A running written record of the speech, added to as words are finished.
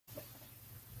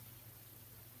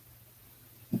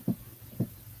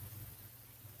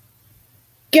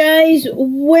Guys,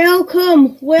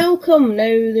 welcome. Now,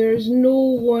 there's no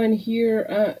one here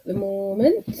at the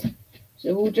moment,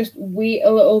 so we'll just wait a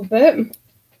little bit.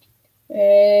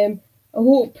 I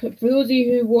hope, for those of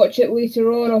you who watch it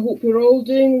later on, I hope you're all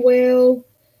doing well.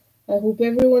 I hope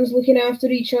everyone's looking after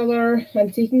each other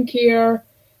and taking care.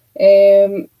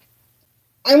 I'm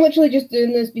literally just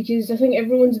doing this because I think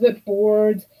everyone's a bit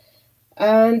bored,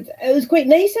 and it was quite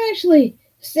nice actually.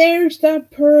 Serge that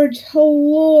Purge,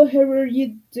 hello, how are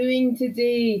you doing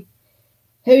today?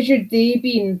 How's your day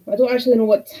been? I don't actually know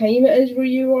what time it is where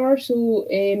you are, so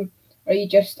are you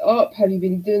just up? Have you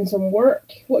been doing some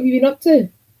work? What have you been up to?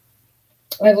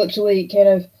 I've literally kind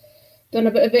of done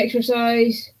a bit of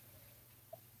exercise.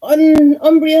 Umbreon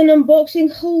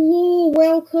Unboxing, hello,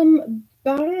 welcome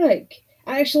back.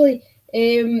 Actually,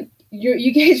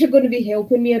 you guys are going to be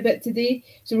helping me a bit today,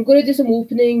 so we're going to do some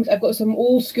openings. I've got some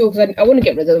old school, because I want to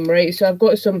get rid of them, right? So I've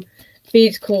got some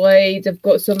Fates Collide, I've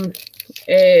got some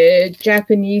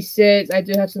Japanese sets, I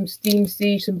do have some Steam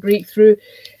Siege, some Breakthrough,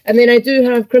 and then I do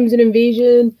have Crimson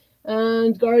Invasion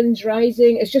and Gardens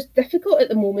Rising. It's just difficult at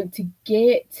the moment to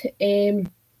get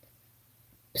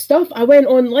stuff. I went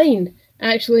online,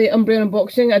 actually, Umbreon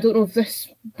Unboxing. I don't know if this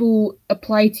will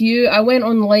apply to you. I went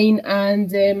online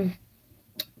and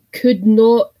could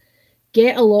not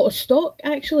get a lot of stock,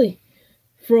 actually,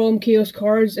 from Chaos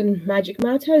Cards and Magic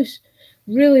Madhouse.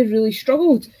 Really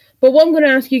struggled. But what I'm going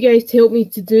to ask you guys to help me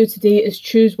to do today is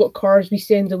choose what cards we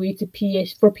send away to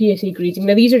for PSA grading.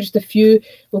 Now, these are just a few.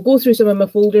 We'll go through some of my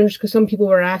folders because some people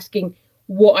were asking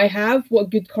what I have, what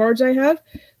good cards I have.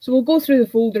 So we'll go through the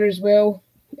folder as well.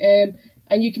 And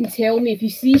you can tell me if you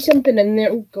see something in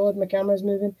there. Oh, God, my camera's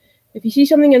moving. If you see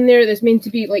something in there that's meant to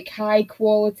be like high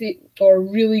quality or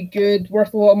really good,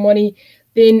 worth a lot of money,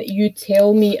 then you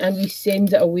tell me and we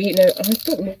send it away. Now, I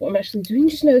don't know what I'm actually doing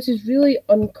just now. This is really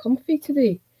uncomfy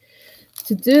today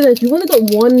to do this. We've only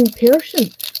got one person.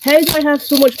 How do I have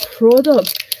so much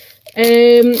product?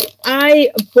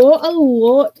 I bought a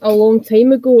lot a long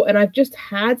time ago and I've just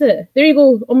had it. There you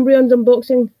go, Umbreon's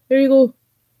Unboxing. There you go.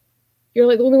 You're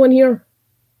like the only one here.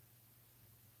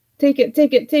 Take it.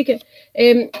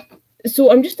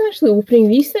 So I'm just actually opening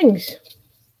these things.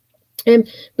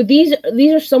 But these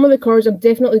are some of the cards I'm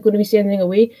definitely going to be sending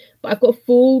away. But I've got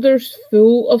folders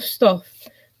full of stuff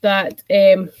that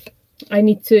I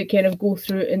need to kind of go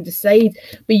through and decide.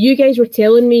 But you guys were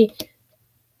telling me,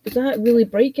 is that really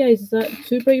bright, guys? Is that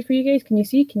too bright for you guys? Can you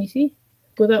see?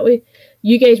 Go that way.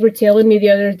 You guys were telling me the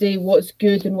other day what's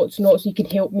good and what's not, so you can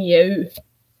help me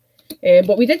out.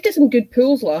 But we did get some good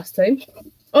pulls last time.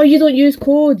 Oh, you don't use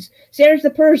codes. Serge the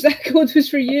Purge, that code was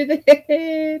for you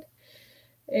then.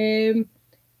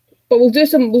 But we'll do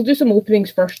some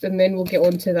openings first and then we'll get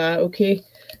on to that, okay?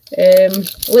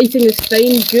 Lighting is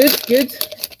fine, good.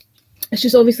 It's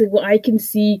just obviously what I can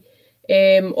see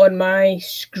on my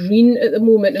screen at the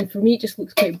moment, and for me it just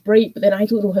looks quite bright, but then I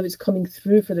don't know how it's coming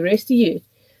through for the rest of you.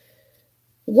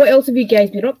 What else have you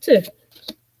guys been up to?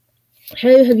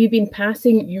 How have you been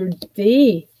passing your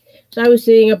day? So I was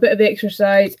saying a bit of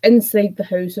exercise inside the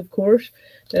house, of course.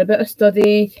 Then a bit of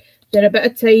study. Then a bit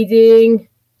of tidying.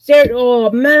 Oh,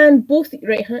 man, both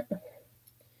right hand. Do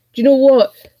you know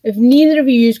what? If neither of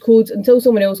you use codes, until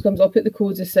someone else comes, I'll put the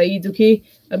codes aside, okay?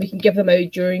 And we can give them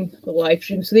out during the live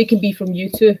stream. So they can be from you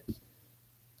too,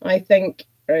 I think.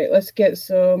 Right, let's get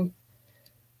some.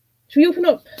 Should we open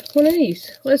up one of these?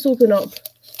 Let's open up.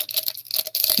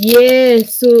 Yeah,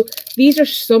 so these are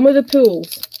some of the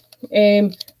pulls.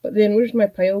 But then where's my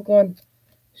pile gone?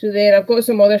 So then I've got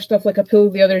some other stuff like I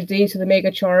pulled the other day. So the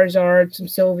Mega Charizard, some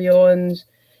Sylveons,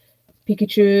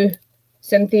 Pikachu,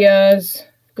 Cynthia's,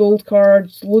 gold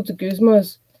cards, loads of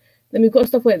Guzmas. Then we've got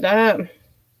stuff like that.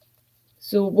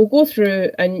 So we'll go through,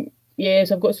 and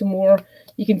yes, I've got some more.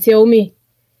 You can tell me.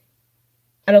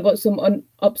 And I've got some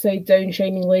upside down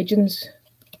Shining Legends.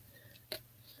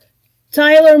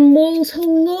 Tyler Moles,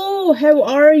 hello, how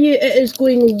are you? It is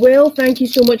going well. Thank you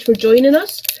so much for joining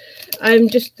us. I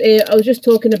was just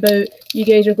talking about you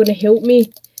guys are going to help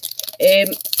me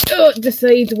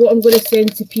decide what I'm going to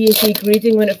send to PSA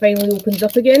grading when it finally opens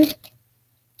up again.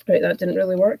 Right, that didn't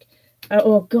really work.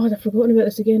 Oh God, I've forgotten about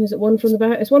this again. Is it one from the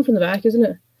back? It's one from the back,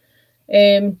 isn't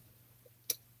it?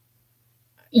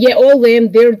 Yeah, all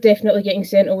them, they're definitely getting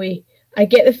sent away. I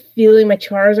get the feeling my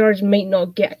Charizards might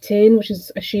not get a 10, which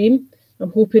is a shame.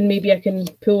 I'm hoping maybe I can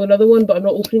pull another one, but I'm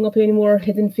not opening up any more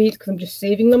Hidden Fates because I'm just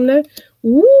saving them now.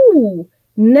 Ooh,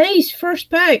 nice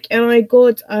first pack. And I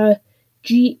got a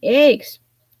GX,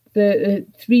 the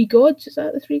Three Gods. Is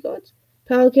that the Three Gods?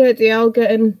 Palkia, Dialga,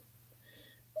 and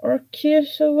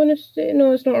Arceus, I want to say.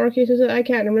 No, it's not Arceus, is it? I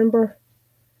can't remember.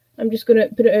 I'm just going to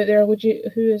put it out there.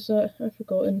 Who is that?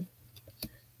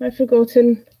 I've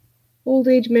forgotten. Old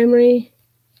age memory.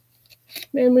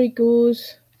 Memory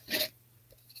goes.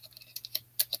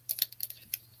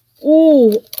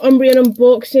 Oh, Umbreon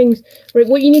unboxings. Right,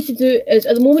 what you need to do is,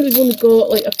 at the moment we've only got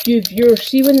like a few viewers.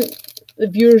 See when the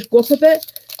viewers go up a bit?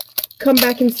 Come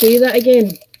back and say that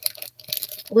again.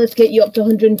 Let's get you up to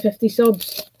 150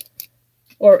 subs.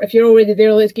 Or if you're already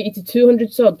there, let's get you to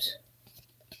 200 subs.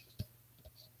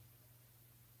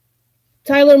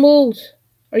 Tyler Mold,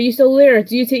 are you still there?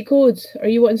 Do you take codes? Are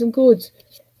you wanting some codes?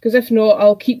 Because if not,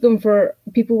 I'll keep them for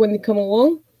people when they come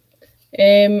along.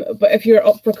 But if you're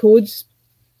up for codes,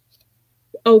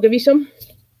 I'll give you some.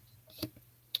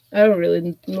 I don't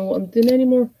really know what I'm doing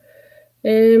anymore.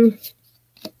 I'm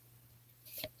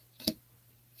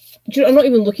not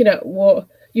even looking at what...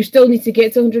 You still need to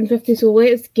get to 150, so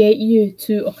let's get you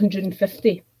to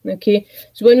 150. Okay,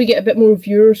 so when we get a bit more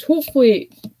viewers, hopefully...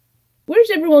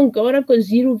 Where's everyone gone? I've got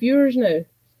 0 viewers now.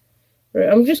 Right,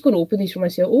 I'm just going to open these for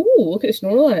myself. Oh, look at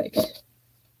Snorlax.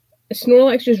 Is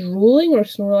Snorlax just rolling or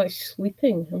Snorlax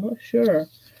sleeping? I'm not sure.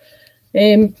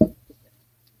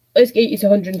 Let's get you to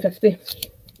 150.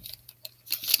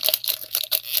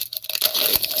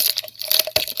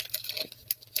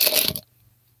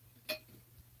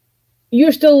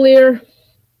 You're still there.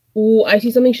 Oh, I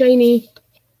see something shiny.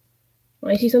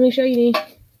 I see something shiny.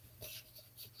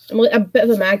 I'm like a bit of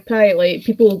a magpie. Like,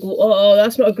 people will go, oh,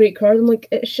 that's not a great card. I'm like,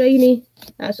 it's shiny.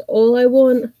 That's all I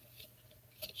want.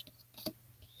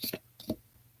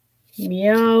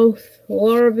 Meowth,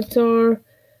 Larvitar,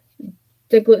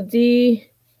 Diglett D.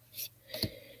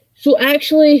 So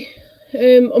actually,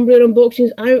 Umbreon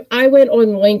unboxings, I went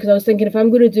online because I was thinking if I'm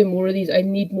going to do more of these, I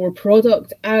need more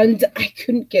product. And I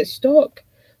couldn't get stock.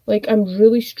 Like, I'm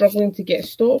really struggling to get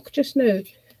stock just now.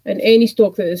 And any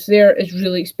stock that is there is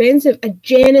really expensive. A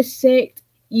Genesect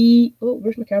E... Oh,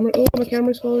 where's my camera? Oh, my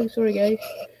camera's falling. Sorry, guys.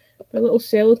 My little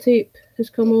sellotape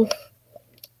has come off.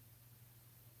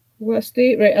 Will that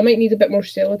stay? Right, I might need a bit more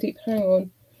sellotape. Hang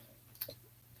on.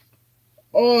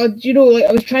 Oh, do you know, like,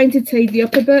 I was trying to tidy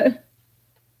up a bit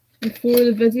before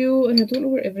the video, and I don't know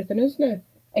where everything is now.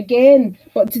 Again.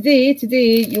 But today,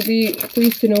 you'll be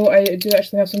pleased to know I do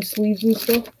actually have some sleeves and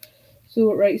stuff.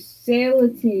 So, right,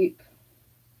 sellotape.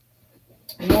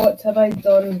 What have I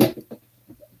done?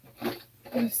 I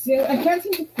can't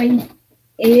seem to find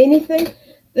anything.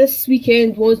 This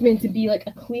weekend was meant to be like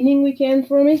a cleaning weekend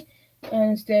for me,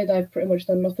 and instead I've pretty much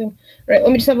done nothing. Right,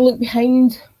 let me just have a look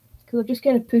behind, because I've just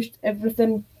kind of pushed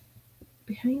everything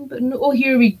behind. But no, oh,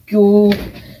 here we go.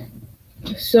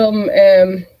 Some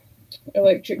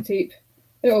electric tape.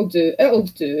 It'll do. It'll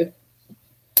do.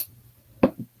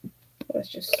 Let's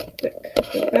just stick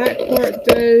the back part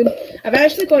down. I've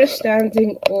actually got it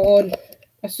standing on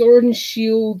a Sword and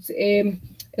Shield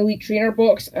Elite Trainer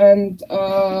box and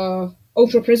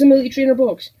Ultra Prism Elite Trainer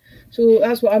box. So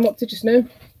that's what I'm up to just now.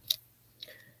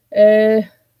 Yeah,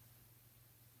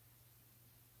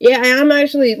 I am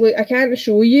actually, like, I can't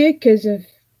show you because of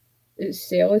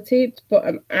it's sellotaped, but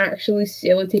I'm actually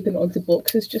sellotaping onto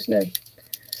boxes just now.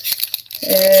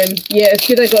 Yeah, it's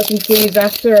good I got some sleeves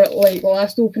after, like, the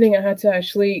last opening. I had to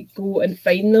actually go and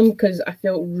find them because I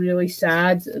felt really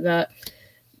sad that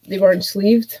they weren't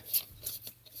sleeved,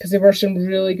 because there were some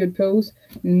really good pulls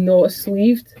not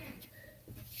sleeved.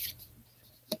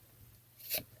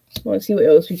 Let's see what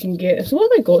else we can get. So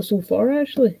what have I got so far,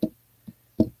 actually?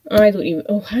 I don't even...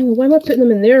 Oh, hang on, why am I putting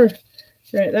them in there?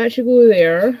 Right, that should go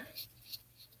there.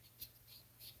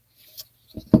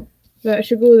 That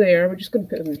should go there. We're just going to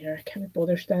put them in here. I can't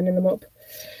bother standing them up.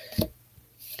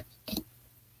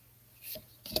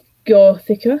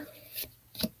 Gothica,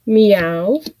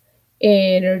 Meow,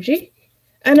 Energy,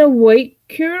 and a White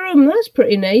Kyurem. That's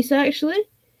pretty nice, actually.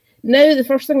 Now, the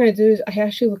first thing I do is I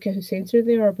actually look at who censored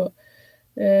they are, but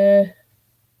I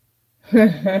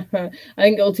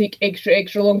think it'll take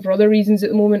extra long for other reasons at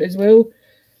the moment as well.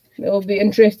 It'll be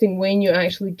interesting when you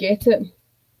actually get it.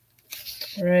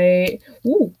 Right.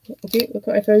 Ooh, okay, look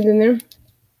what I found in there.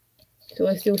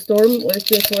 Celestial Storm. Let's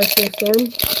do a Celestial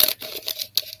Storm.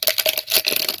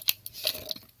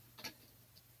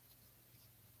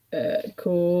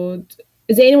 Code.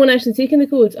 Is anyone actually taking the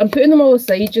codes? I'm putting them all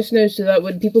aside just now so that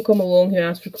when people come along who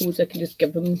ask for codes, I can just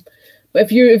give them. But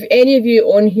if any of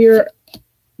you on here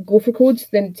go for codes,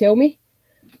 then tell me.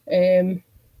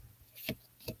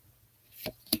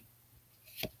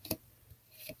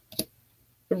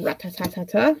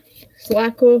 Ratatata,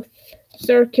 Slakoth,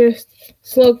 Circus,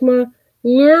 Slugma,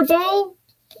 Lureball,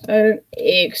 and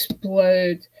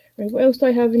Explode. Right, what else do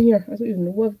I have in here? I don't even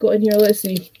know what I've got in here. Let's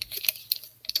see.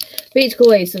 Fate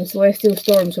Collide, some Celestial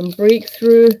Storm, some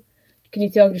Breakthrough, Can you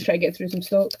tell I'm just trying to get through some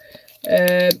stock?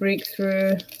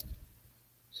 Breakthrough,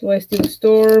 Celestial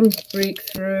Storm,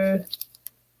 Breakthrough,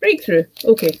 Breakthrough.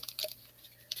 Okay.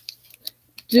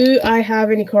 Do I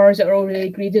have any cards that are already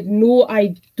graded? No,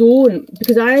 I don't,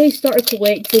 because I started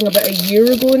collecting about a year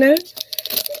ago now.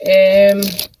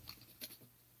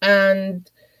 And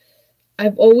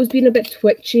I've always been a bit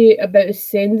twitchy about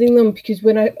sending them, because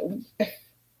when I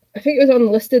think it was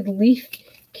Unlisted Leaf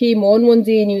came on one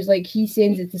day and he was like, he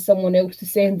sends it to someone else to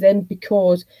send in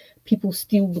because people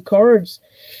steal the cards.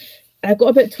 I got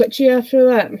a bit twitchy after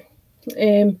that.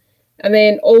 And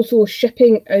then also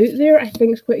shipping out there, I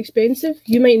think is quite expensive.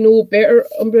 You might know better,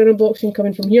 Umbrella Unboxing,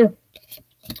 coming from here,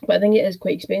 but I think it is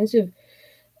quite expensive,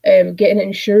 getting it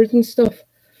insured and stuff.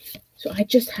 So I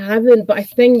just haven't. But I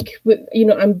think, you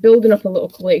know, I'm building up a little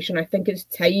collection. I think it's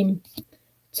time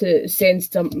to send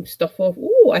some stuff off.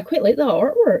 Oh, I quite like that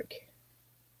artwork.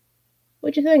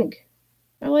 What do you think?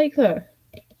 I like that.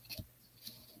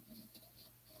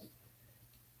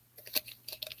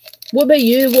 What about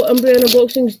you? What Umbrella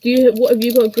Unboxings do you? What have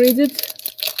you got graded?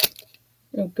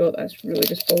 Oh god, that's really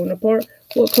just falling apart.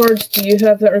 What cards do you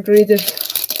have that are graded?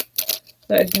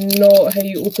 That is not how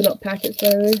you open up packets, by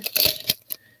the way.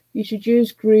 You should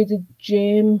use graded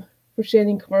gem for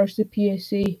sending cards to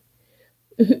PSA.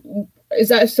 Is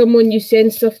that someone you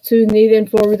send stuff to and they then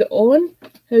forward it on?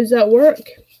 How does that work?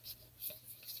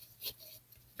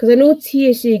 Because I know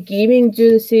TSA Gaming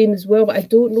do the same as well, but I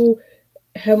don't know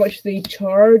how much they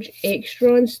charge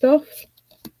extra and stuff.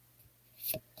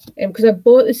 Because I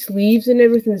bought the sleeves and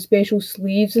everything, the special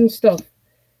sleeves and stuff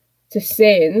to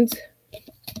send.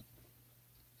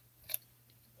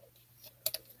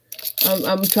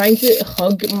 I'm trying to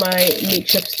hug my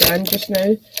makeshift stand just now.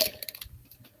 I'm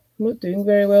not doing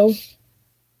very well.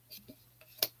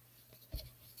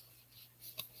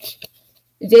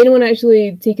 Is anyone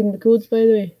actually taking the codes, by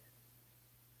the way?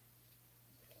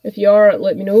 If you are,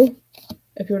 let me know.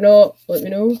 If you're not, let me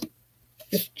know.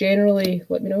 Just generally,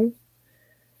 let me know.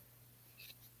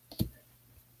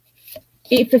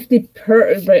 $8.50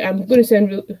 per, right, I'm going to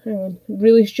sound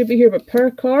really stupid here, but per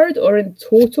card or in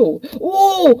total?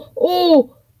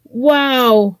 Oh,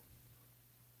 wow.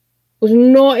 Was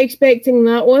not expecting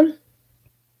that one.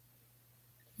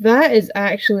 That is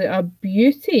actually a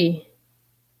beauty.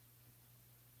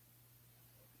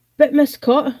 Bit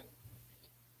miscut.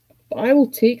 But I will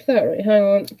take that. Right, hang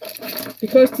on.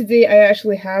 Because today I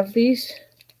actually have these.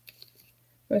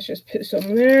 Let's just put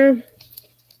some there.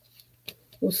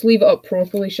 We'll sleeve it up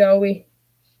properly, shall we?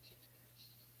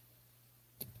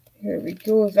 Here we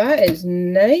go. That is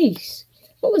nice.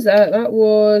 What was that? That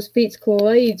was Fates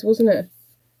Collide, wasn't it?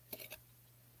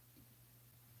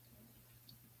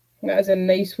 That is a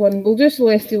nice one. We'll do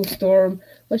Celestial Storm.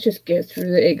 Let's just get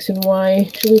through the X and Y.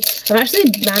 Shall we? I've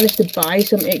actually managed to buy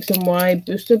some X and Y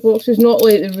booster boxes. Not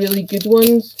like the really good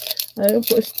ones. I don't know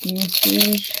if it's Steam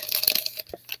Siege.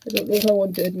 I don't know if I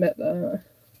want to admit that.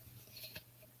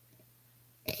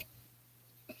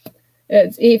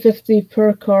 It's $8.50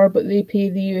 per card, but they pay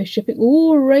the US shipping.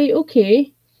 Oh, right,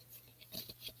 okay.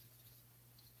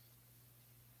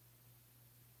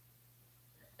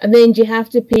 And then do you have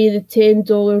to pay the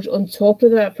 $10 on top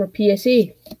of that for PSA?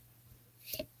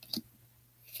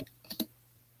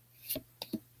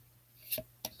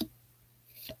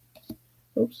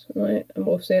 Oops, right, I'm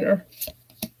off center.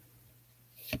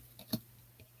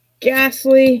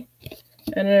 Ghastly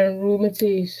and an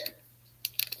Aromatase.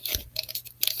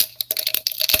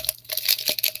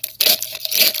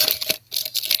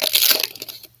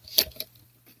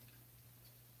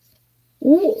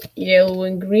 Ooh, yellow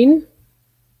and green.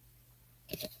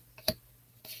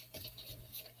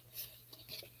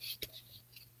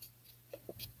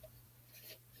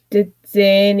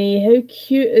 Denny, how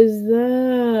cute is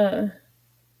that?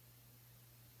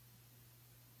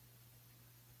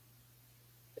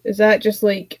 Is that just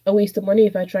like a waste of money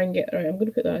if I try and get... Alright, I'm going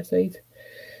to put that aside.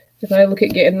 If I look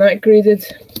at getting that graded.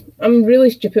 I'm really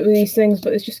stupid with these things,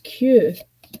 but it's just cute.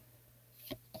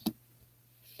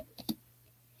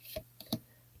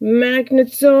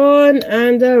 Magneton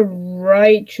and a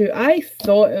Raichu. I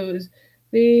thought it was...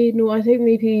 No, I think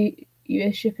maybe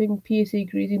US shipping, PSA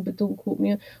grading, but don't quote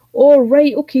me. Oh,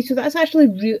 right, okay, so that's actually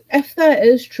real. If that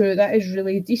is true, that is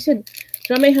really decent.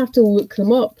 So I might have to look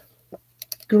them up.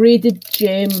 Graded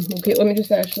gem. Okay, let me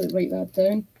just actually write that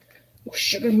down. Oh,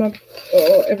 sugar mug.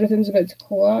 Oh, everything's about to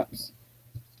collapse.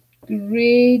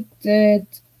 Graded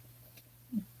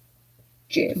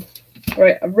gem.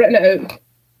 Right, I've written it out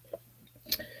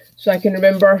so I can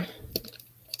remember,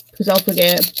 because I'll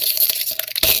forget.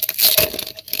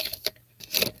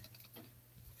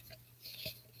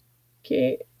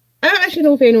 Okay, I don't actually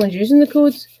know if anyone's using the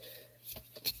codes.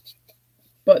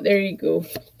 But there you go.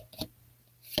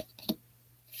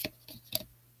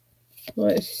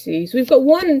 Let's see. So we've got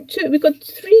we've got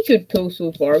 3 good pulls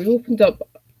so far. We've opened up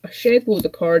a shed load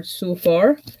of cards so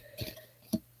far.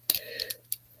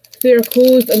 They're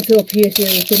closed until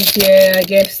PSA opens. Yeah, I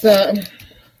guess that.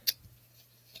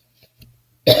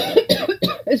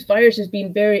 This virus has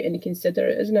been very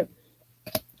inconsiderate, isn't it?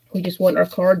 We just want our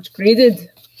cards graded.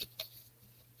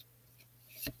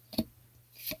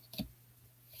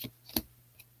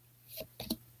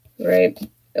 Right.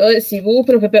 Let's see. We'll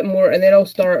open up a bit more and then I'll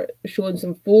start showing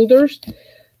some folders.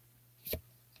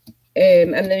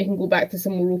 And then we can go back to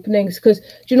some more openings. Because, do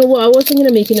you know what? I was thinking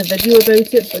of making a video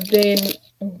about it, but then...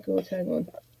 Oh, God, hang on.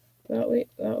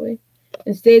 That way.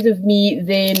 Instead of me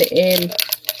then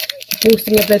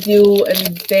posting a video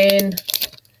and then...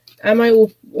 I might...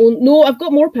 no, I've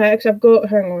got more packs. Hang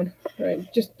on.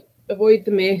 Right, just avoid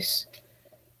the mess.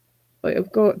 Right,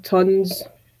 I've got tons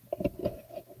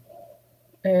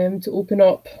to open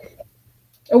up.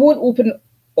 I won't open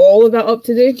all of that up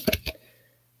today.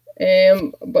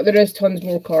 But there is tons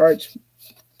more cards.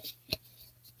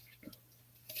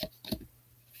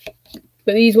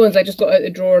 But these ones I just got out of the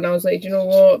drawer and I was like, do you know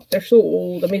what? They're so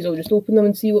old. I may as well just open them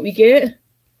and see what we get.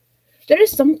 There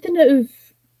is something out of...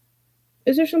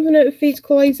 Is there something out of Fate's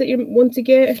Collides that you want to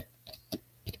get?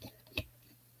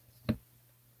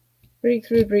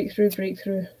 Breakthrough.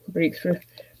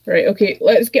 Right, okay,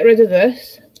 let's get rid of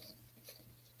this.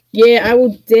 Yeah, I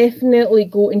will definitely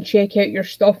go and check out your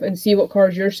stuff and see what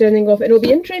cards you're sending off. And it'll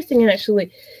be interesting,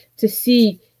 actually, to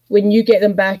see when you get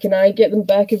them back and I get them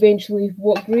back eventually,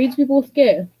 what grades we both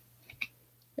get.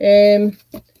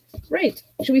 Right,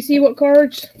 should we see what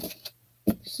cards?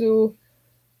 So...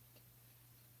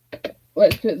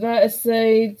 let's put that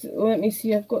aside. Let me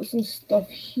see. I've got some stuff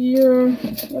here.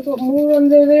 I've got more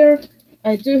under there.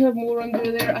 I do have more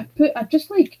under there. I've just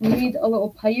like made a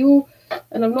little pile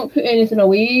and I've not put anything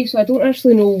away, so I don't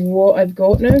actually know what I've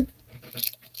got now.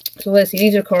 So let's see.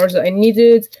 These are cards that I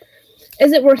needed.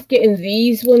 Is it worth getting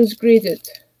these ones graded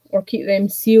or keep them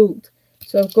sealed?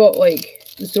 So I've got like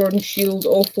the Sword and Shield,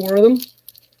 all 4 of them.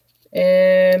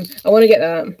 I want to get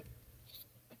that.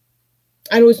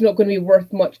 I know it's not going to be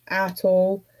worth much at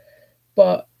all,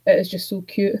 but it is just so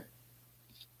cute.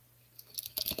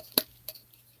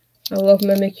 I love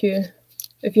Mimikyu.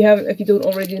 If you don't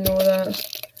already know that,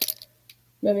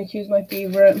 Mimikyu is my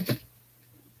favourite.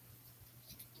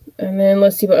 And then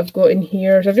let's see what I've got in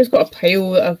here. So I've just got a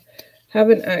pile that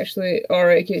haven't actually...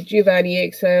 Alright, okay, Giovanni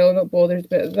Exile, not bothered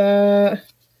about that.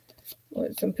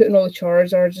 I'm putting all the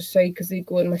Charizards aside because they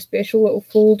go in my special little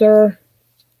folder.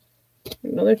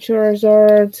 Another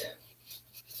Charizard.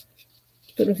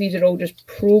 Don't know if these are all just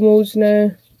promos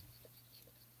now.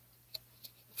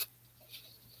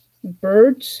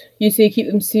 Birds. You say keep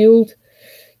them sealed.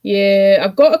 Yeah,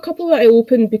 I've got a couple that I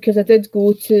opened because I did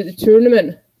go to the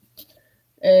tournament.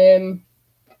 So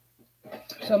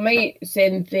I might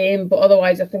send them, but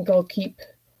otherwise I think I'll keep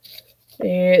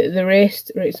the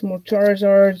rest. Right, some more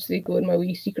Charizards. They go in my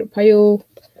wee secret pile.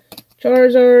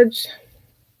 Charizards.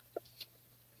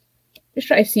 Just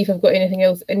try to see if I've got anything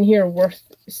else in here worth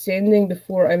sending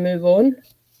before I move on.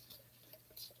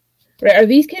 Right, are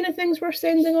these kind of things worth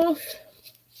sending off?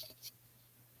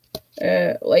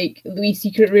 Like the wee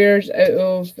secret rares out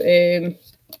of,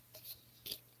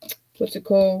 what's it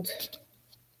called?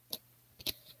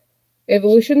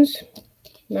 Evolutions.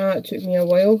 Nah, it took me a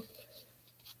while.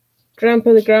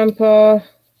 Grandpa the Grandpa.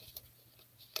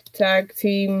 Tag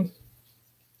Team.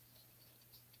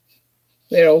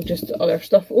 They're all just other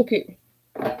stuff. Okay.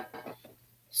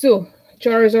 So,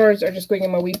 Charizards are just going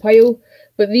in my wee pile.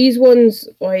 But these ones,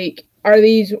 like, are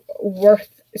these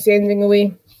worth sending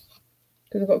away?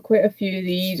 Because I've got quite a few of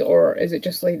these. Or is it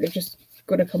just like they're just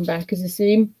going to come back as the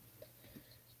same?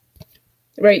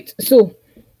 Right, so.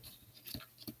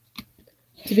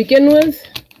 To begin with,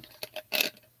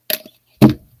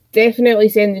 definitely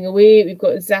sending away. We've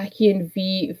got Zacian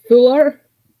V Full Art.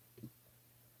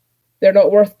 They're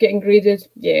not worth getting graded.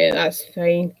 Yeah, that's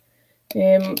fine.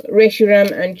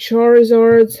 Reshiram and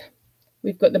Charizard.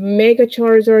 We've got the Mega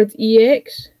Charizard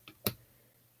EX.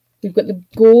 We've got the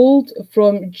Gold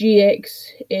from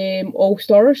GX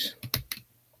All-Stars.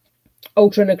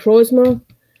 Ultra Necrozma.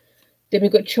 Then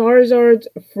we've got Charizard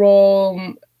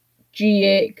from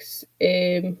GX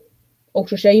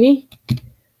Ultra Shiny.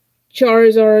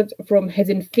 Charizard from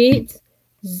Hidden Fate.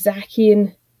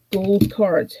 Zacian Gold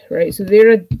card. Right, so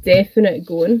they're a definite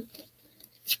going.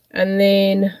 And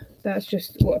then that's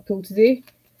just what I pulled today.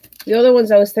 The other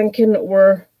ones I was thinking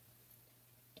were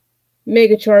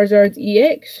Mega Charizard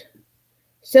EX.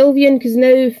 Sylveon, because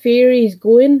now Fairy's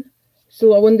going.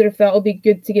 So I wonder if that'll be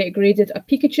good to get graded. A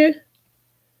Pikachu.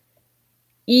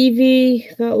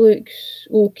 Eevee, that looks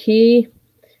okay.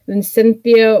 Then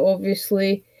Cynthia,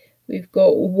 obviously, we've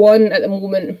got one at the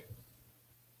moment.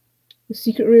 The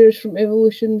secret rares from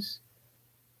Evolutions.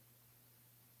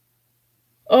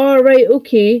 Oh, right,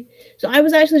 okay. So I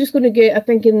was actually just going to get, I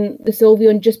think, in the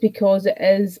Sylveon just because it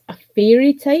is a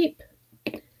fairy type.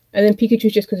 And then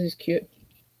Pikachu just because it's cute.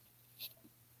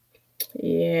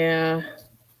 Yeah.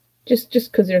 Just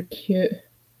because they're cute.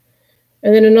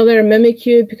 And then another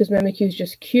Mimikyu because Mimikyu is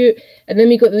just cute. And then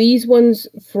we got these ones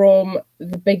from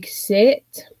the big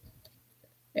set.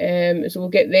 So we'll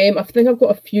get them. I think I've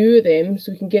got a few of them,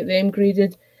 so we can get them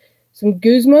graded. Some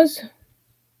Guzmas.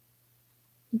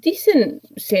 Decent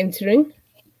centering.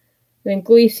 Then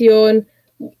Glaceon,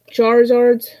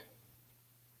 Charizard.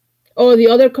 Oh, the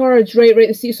other cards,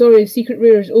 right. Sorry, the secret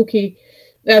rares. Okay,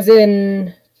 as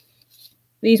in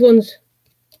these ones.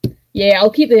 Yeah,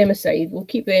 I'll keep them aside. We'll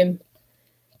keep them.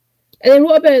 And then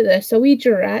what about this? A wee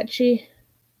Jirachi?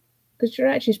 Because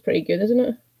Jirachi's pretty good, isn't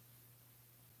it?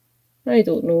 I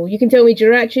don't know. You can tell me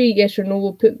Jirachi, yes or no.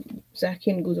 We'll put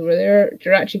Zacian goes over there.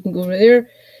 Jirachi can go over there.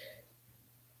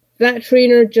 That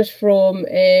trainer just from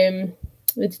the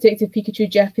Detective Pikachu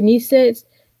Japanese sets.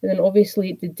 And then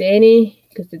obviously the Denny,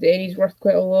 because the Denny's worth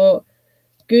quite a lot.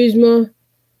 Guzma.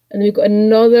 And then we've got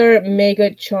another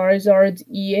Mega Charizard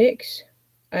EX.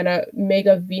 And a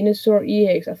Mega Venusaur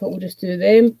EX. I thought we'll just do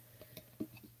them.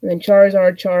 And then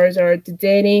Charizard, the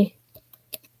Denny.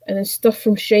 And then stuff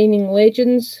from Shining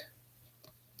Legends.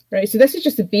 Right, so this is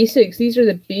just the basics. These are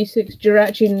the basics.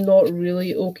 Jirachi, not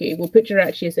really. Okay, we'll put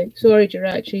Jirachi aside. Sorry,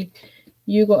 Jirachi.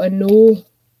 You got a no.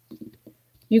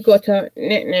 You got a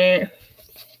nah.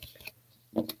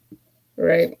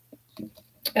 Right.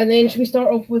 And then should we start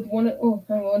off with one? Oh,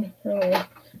 hang on.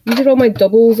 These are all my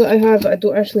doubles that I have. I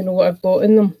don't actually know what I've got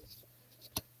in them.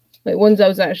 Like ones I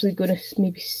was actually going to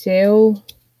maybe sell.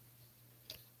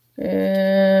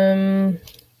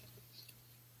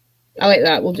 I like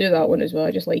that. We'll do that one as well.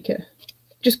 I just like it.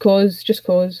 Just cause.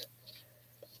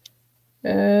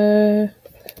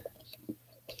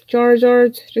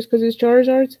 Charizard. Just because it's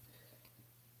Charizard.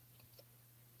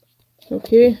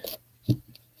 Okay.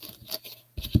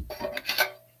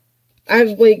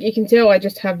 You can tell I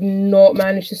just have not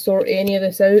managed to sort any of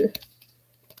this out.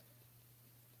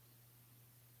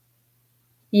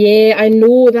 Yeah, I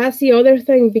know. That's the other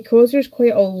thing. Because there's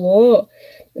quite a lot.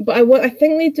 But I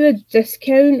think they do a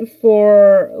discount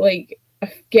for, like,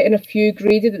 getting a few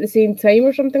graded at the same time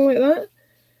or something like that.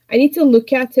 I need to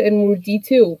look at it in more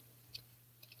detail.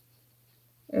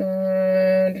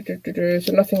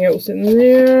 So nothing else in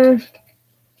there.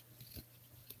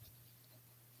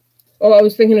 Oh, I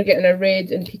was thinking of getting a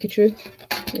red and Pikachu.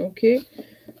 Okay.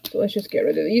 So let's just get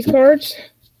rid of these cards.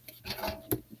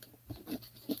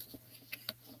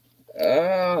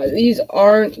 These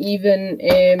aren't even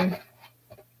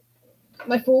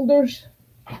my folders.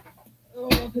 Oh,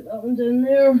 I'll put that one down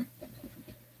there.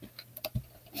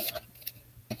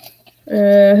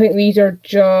 I think these are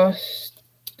just,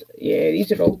 yeah,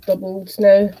 these are all doubles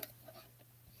now.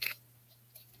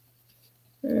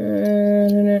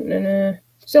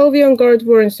 Sylveon,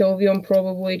 Gardevoir, and Sylveon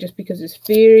probably just because it's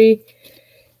fairy.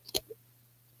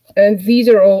 And these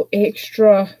are all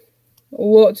extra,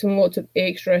 lots and lots of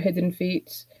extra hidden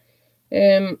fates.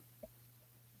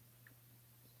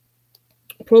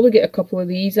 Probably get a couple of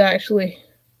these actually.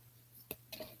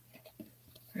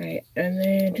 Right, and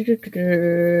then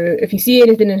if you see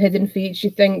anything in hidden fates, you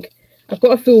think I've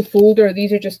got a full folder.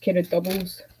 These are just kind of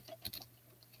doubles.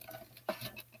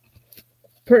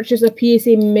 Purchase a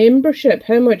PSA membership.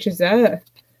 How much is that?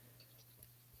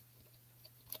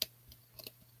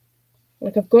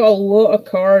 Like, I've got a lot of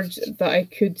cards that I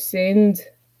could send.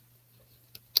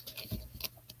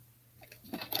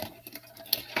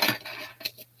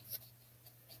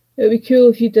 It would be cool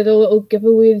if you did a little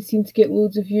giveaway. They seem to get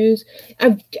loads of views.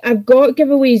 I've got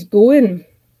giveaways going.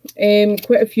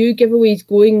 Quite a few giveaways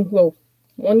going. Well,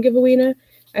 one giveaway now.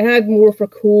 I had more for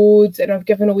codes, and I've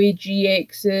given away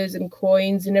GXs and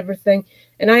coins and everything.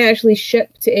 And I actually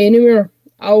ship to anywhere.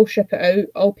 I'll ship it out.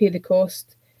 I'll pay the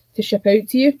cost to ship out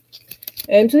to you.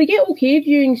 So they get okay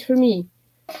viewings for me.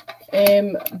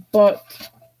 But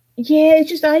yeah, it's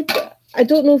just I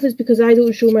don't know if it's because I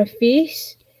don't show my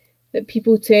face that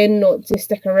people tend not to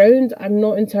stick around. I'm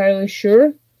not entirely sure.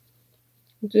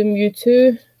 I'll do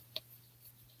Mewtwo.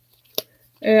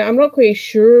 I'm not quite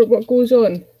sure what goes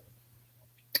on.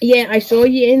 Yeah, I saw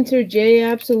you entered,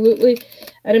 yeah, absolutely.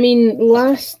 And I mean,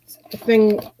 last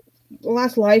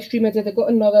live stream I did, I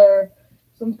got another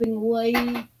something like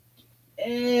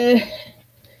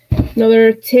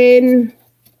another 10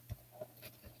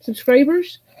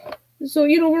 subscribers. So,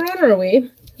 you know, we're on our way.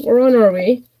 We're on our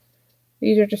way.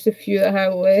 These are just a few that I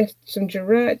have left. Some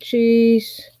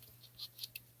Jirachis.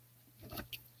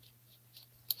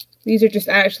 These are just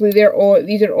actually,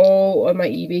 these are all on my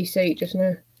eBay site just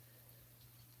now.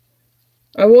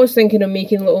 I was thinking of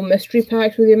making little mystery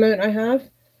packs with the amount I have.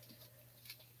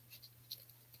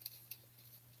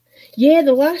 Yeah,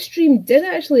 the last stream did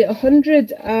actually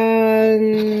 100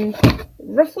 and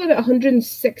roughly about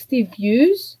 160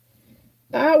 views.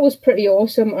 That was pretty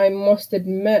awesome, I must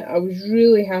admit. I was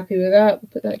really happy with that. We'll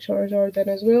put that Charizard in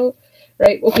as well.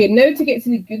 Right, okay, now to get to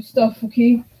the good stuff,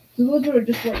 okay? So those are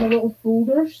just like my little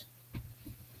folders.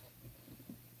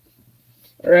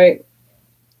 Right.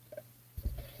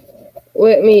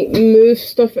 Let me move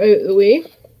stuff out of the way.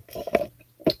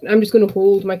 I'm just going to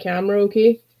hold my camera,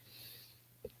 okay?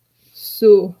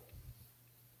 So,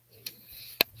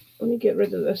 let me get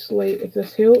rid of this light if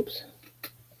this helps.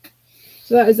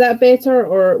 So is that better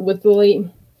or with the light?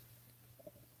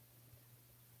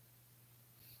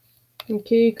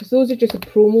 Okay, because those are just the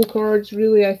promo cards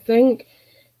really, I think.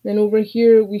 Then over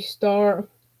here we start.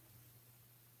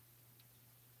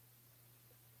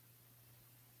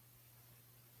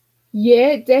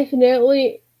 Yeah,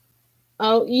 definitely.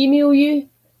 I'll email you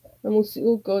and we'll see.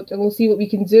 Oh God, and we'll see what we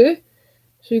can do.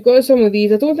 So we've got some of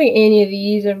these. I don't think any of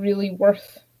these are really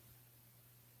worth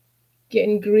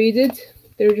getting graded.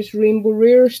 They're just rainbow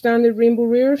rares, standard rainbow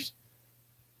rares.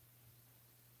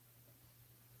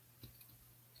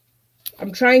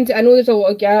 I'm trying to, I know there's a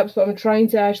lot of gaps, but I'm trying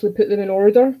to actually put them in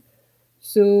order.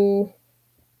 So,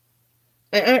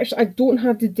 I don't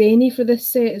have the Denny for this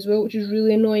set as well, which is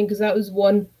really annoying because that was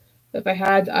one that if I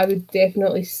had, I would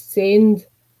definitely send.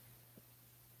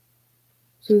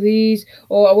 So these,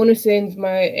 oh, I want to send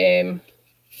my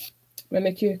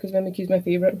Mimikyu because Mimikyu is my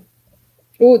favourite.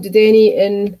 Oh,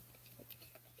 Dedenne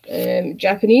in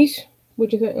Japanese.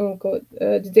 What do you think? Oh God,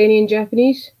 Dedenne in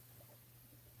Japanese.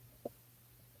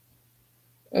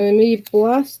 Maybe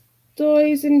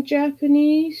Blastoise in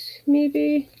Japanese,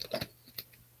 maybe.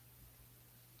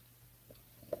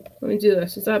 Let me do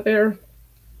this. Is that better?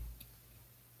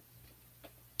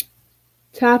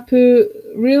 Tapu,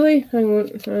 really? Hang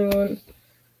on.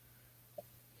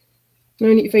 Now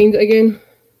I need to find it again.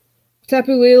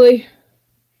 Tapu Lele.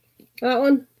 That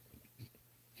one.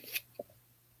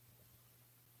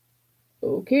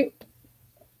 Okay.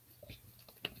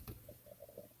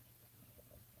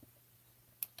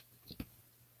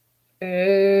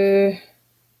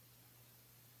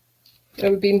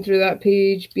 I've been through that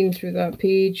page, Then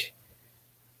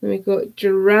we got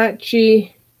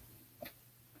Jirachi.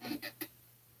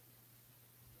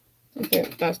 Okay,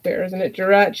 that's better, isn't it?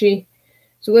 Jirachi.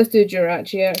 So let's do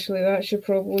Jirachi, actually. That should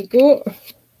probably go.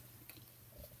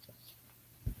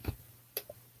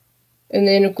 And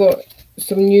then I've got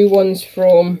some new ones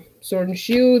from Sword and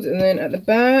Shield. And then at the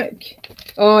back...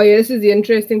 Oh, yeah, this is the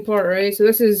interesting part, right? So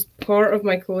this is part of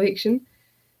my collection.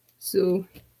 So...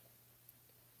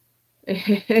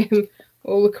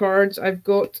 all the cards I've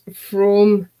got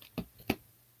from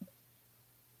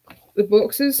the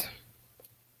boxes.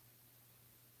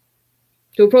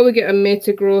 So we'll probably get a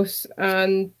Metagross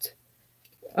and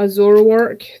a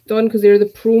Zoroark done because they're the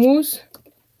promos.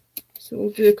 So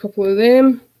we'll do a couple of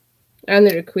them. And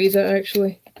the Rayquaza,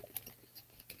 actually.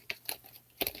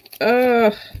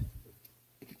 I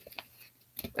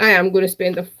am going to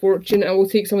spend a fortune. I will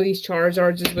take some of these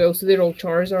Charizards as well. So they're all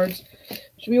Charizards.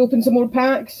 Should we open some more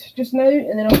packs just now?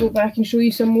 And then I'll go back and show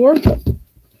you some more.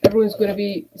 Everyone's going to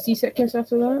be seasickness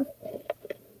after that.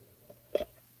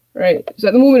 Right, so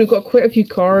at the moment we've got quite a few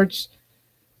cards.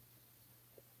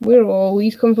 Where are all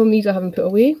these come from? These I haven't put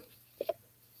away.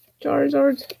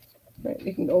 Charizard. Right,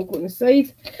 they can all go on the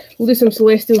side. We'll do some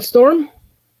Celestial Storm.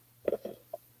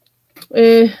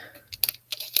 I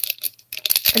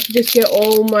should just get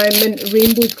all my mint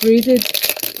rainbows graded.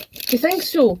 Do you think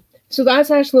so? So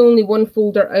that's actually only one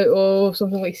folder out of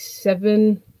something like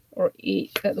 7 or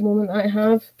 8 at the moment I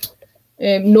have.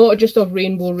 Not just of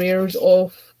rainbow rares,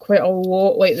 of quite a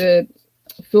lot, like the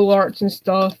full arts and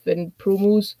stuff and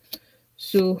promos.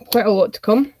 So quite a lot to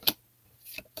come.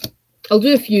 I'll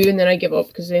do a few and then I give up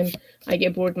because I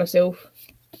get bored myself.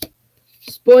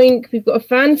 Spoink, we've got a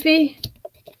Fanfy.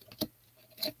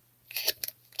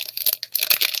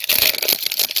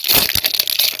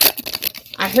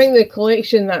 I think the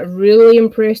collection that really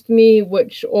impressed me,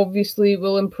 which obviously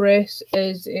will impress,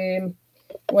 is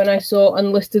when I saw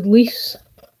Unlisted Leafs.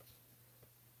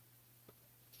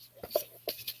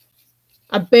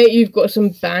 I bet you've got some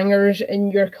bangers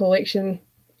in your collection.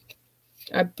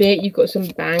 I bet you've got some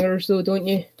bangers though, don't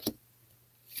you?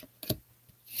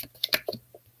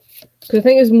 Because I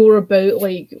think it's more about,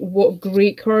 like, what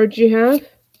great cards you have.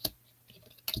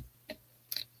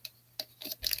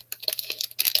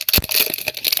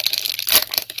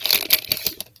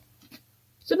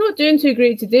 So not doing too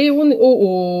great today. Only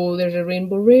there's a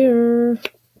rainbow rare.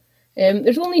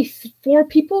 There's only 4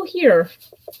 people here.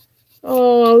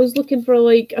 Oh, I was looking for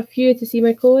like a few to see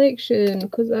my collection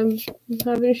because I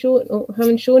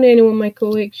haven't shown anyone my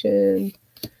collection.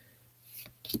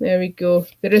 There we go.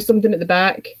 There is something at the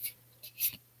back.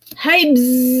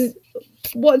 Hibs,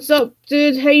 what's up,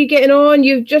 dude? How you getting on?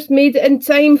 You've just made it in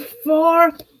time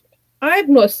for. I've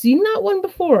not seen that one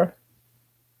before.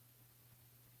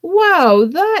 Wow,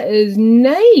 that is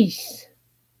nice.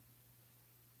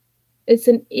 It's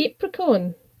an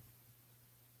apricon.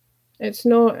 It's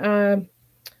not a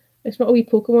wee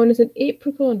Pokemon, it's an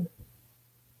apricon.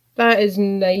 That is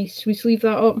nice. We sleeve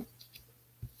that up.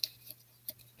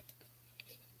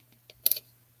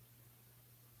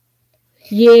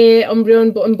 Yeah,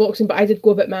 Umbreon unboxing, but I did go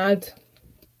a bit mad.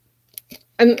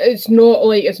 And it's not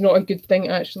a good thing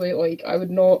actually. Like I would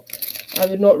not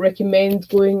recommend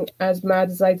going as mad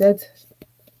as I did.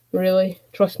 Really,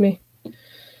 trust me.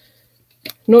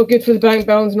 Not good for the bank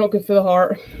balance, not good for the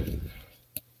heart.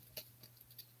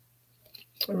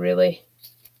 Really.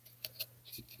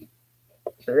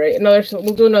 Right,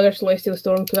 we'll do another Celestial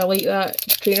Storm because I like that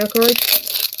trainer card.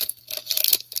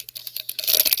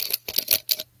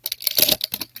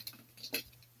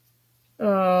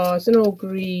 Oh, it's an all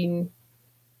green.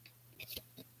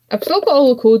 I've still got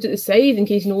all the codes at the side in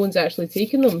case no one's actually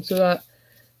taken them, so that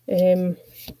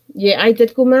yeah, I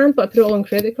did go mad, but I put it all on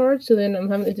credit card, so then I'm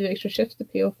having to do extra shifts to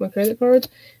pay off my credit card,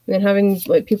 and then having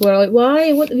like people are like,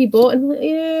 why? What have you bought? And I'm like,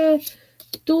 yeah,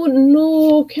 don't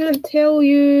know, can't tell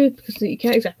you, because you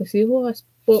can't exactly say, well, I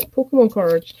bought Pokemon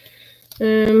cards.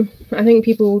 I think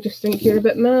people just think you're a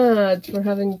bit mad for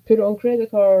having put it on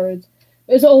credit cards.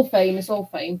 It's all fine, it's all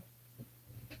fine.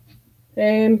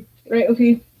 Right,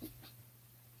 okay.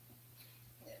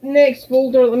 Next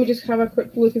folder, let me just have a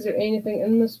quick look. Is there anything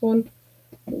in this one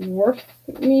worth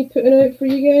me putting out for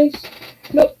you guys?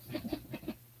 Nope.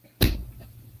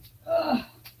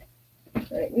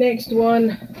 Right, next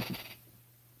one.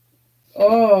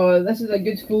 Oh, this is a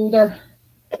good folder.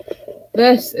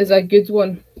 This is a good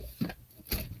one.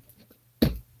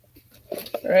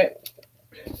 Right.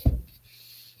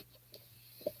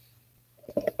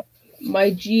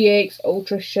 My GX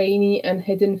Ultra Shiny and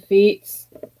Hidden Fates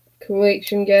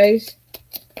collection, guys.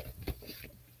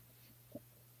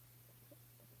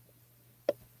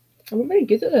 I'm not very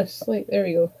good at this. Like, there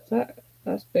we go.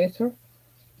 That's better.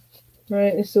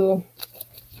 Right, so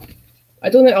I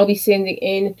don't think I'll be sending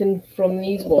anything from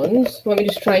these ones. Let me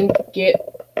just try and get.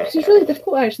 This is really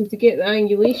difficult actually to get the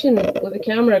angulation with the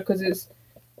camera because it's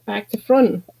back to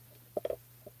front.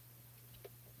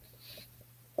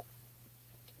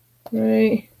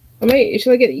 Right.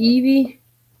 Should I get Eevee?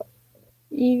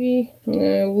 Eevee?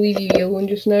 No, we'll leave Eevee alone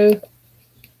just now.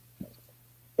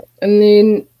 And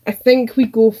then I think we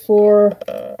go for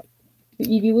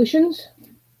the Evolutions.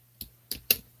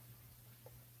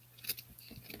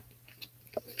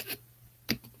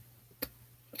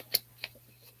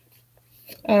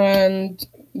 And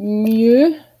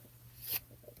Mew.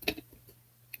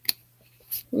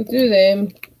 We'll do them.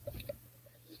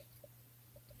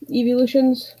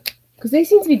 Evolutions. Because they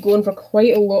seem to be going for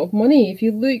quite a lot of money. If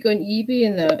you look on eBay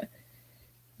and that,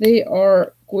 they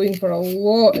are going for a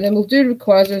lot. And then we'll do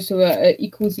Rayquaza so that it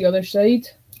equals the other side.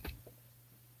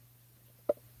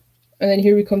 And then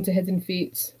here we come to Hidden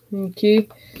Fates. Okay,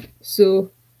 so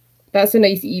that's a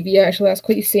nice Eevee actually. That's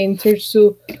quite centered.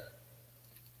 So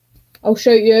I'll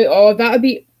shout you out. Oh, that would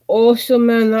be awesome,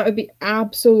 man. That would be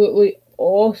absolutely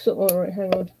awesome. All right,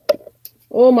 hang on.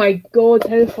 Oh my god,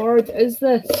 how hard is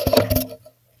this?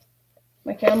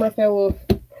 My camera fell off.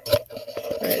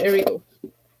 Alright, there we go.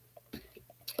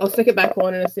 I'll stick it back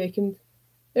on in a second.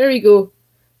 There we go.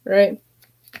 Right.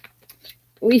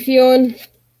 Leafeon.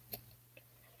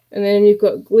 And then you've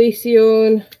got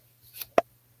Glaceon.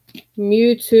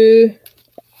 Mewtwo.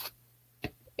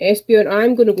 Espeon.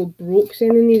 I'm going to go broke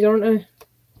sending these, aren't I?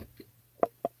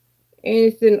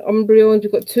 Anything Umbreons.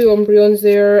 We've got 2 Umbreons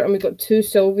there. And we've got 2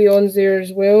 Sylveons there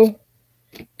as well.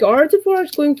 Gardevoir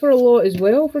is going for a lot as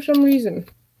well for some reason.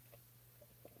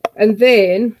 And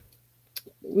then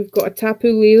we've got a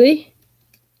Tapu Lele.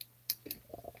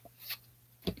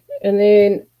 And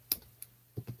then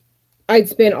I'd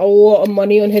spent a lot of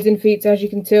money on Hidden Fates, as you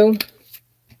can tell.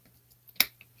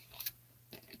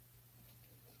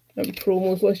 And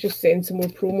promos, let's just send some more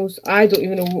promos. I don't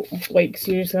even know, like,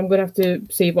 seriously, I'm going to have to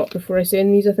save up before I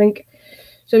send these, I think.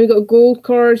 So we've got gold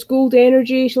cards, gold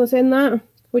energy, shall I send that?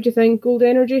 What do you think? Gold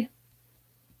energy?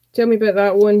 Tell me about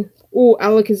that one. Oh,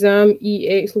 Alakazam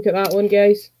EX. Look at that one,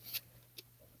 guys.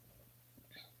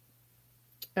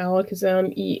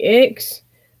 Alakazam EX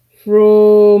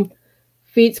from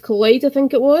Fates Collide, I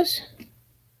think it was.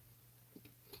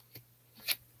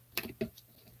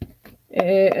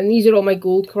 And these are all my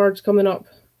gold cards coming up.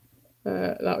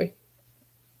 That way.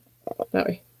 That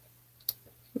way.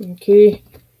 Okay.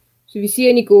 So if you see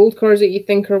any gold cards that you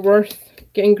think are worth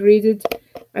getting graded,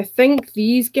 I think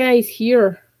these guys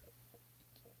here,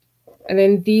 and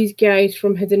then these guys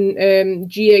from Hidden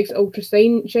GX Ultra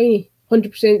Shiny,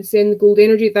 100% send the gold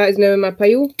energy. That is now in my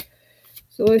pile.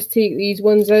 So let's take these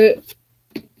ones out.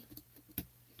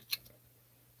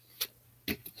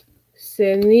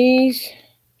 Send these.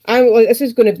 I'm like, this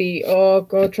is going to be, oh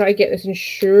god, try to get this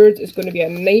insured. It's going to be a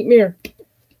nightmare.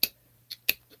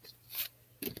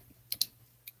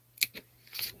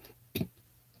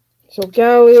 So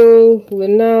Galio,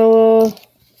 Lunala,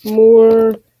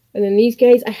 Moore, and then these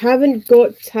guys. I haven't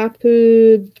got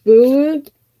Tapu Bulu,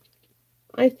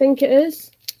 I think it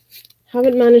is.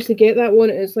 Haven't managed to get that one.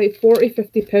 It's like £40,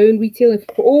 £50 retailing.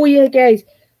 Oh yeah, guys.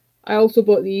 I also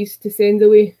bought these to send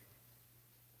away.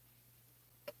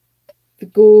 The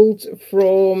gold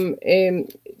from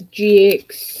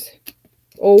GX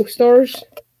All-Stars.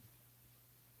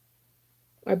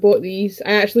 I bought these.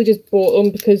 I actually just bought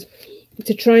them because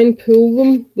to try and pull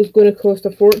them was going to cost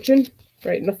a fortune.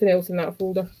 Right, nothing else in that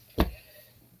folder.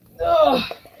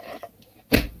 Ugh.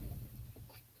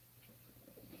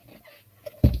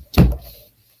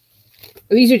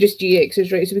 These are just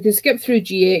GXs, right? So we can skip through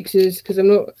GXs because I'm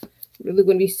not really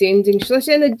going to be sending. Shall I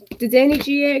send the Dedenne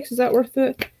GX? Is that worth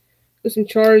it? Got some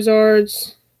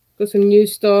Charizards. Got some new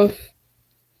stuff.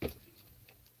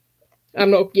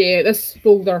 I'm not... Yeah, this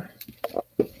folder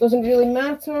doesn't really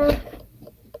matter.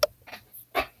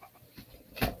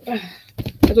 I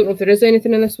don't know if there is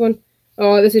anything in this one.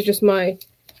 Oh, this is just my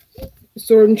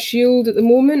Sword and Shield at the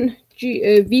moment.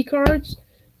 V cards.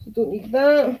 So don't need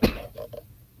that.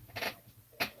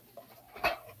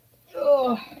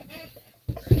 Oh.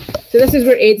 So this is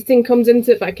where editing comes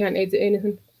into it, but I can't edit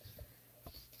anything.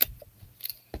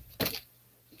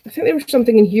 I think there was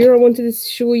something in here I wanted to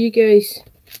show you guys.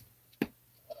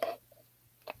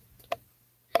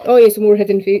 Oh yeah, some more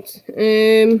Hidden Fates.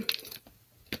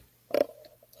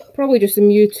 Probably just a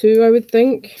Mewtwo, I would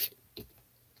think.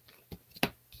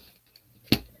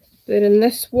 Then in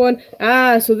this one,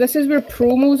 so this is where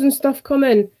promos and stuff come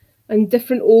in, and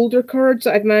different older cards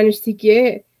that I've managed to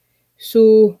get.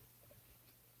 So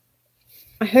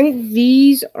I think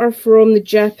these are from the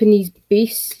Japanese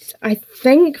base. I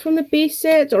think from the base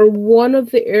set or one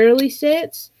of the early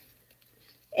sets.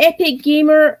 Epic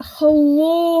Gamer,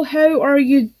 hello, how are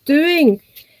you doing?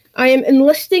 I am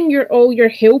enlisting all your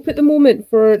help at the moment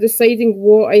for deciding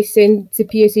what I send to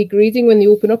PSA grading when they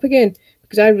open up again,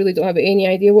 because I really don't have any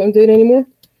idea what I'm doing anymore.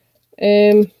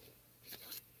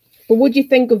 But what do you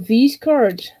think of these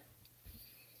cards?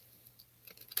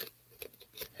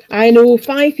 I know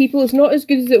 5 people. It's not as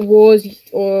good as it was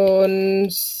on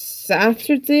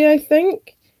Saturday, I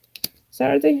think.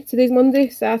 Saturday? Today's Monday?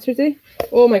 Saturday?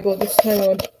 Oh my god, hang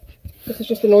on. This is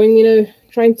just annoying me now.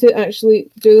 Trying to actually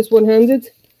do this one-handed.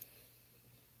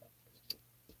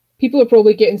 People are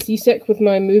probably getting seasick with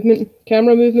my movement,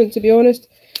 camera movement, to be honest.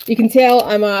 You can tell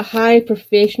I'm a high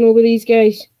professional with these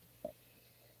guys.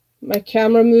 My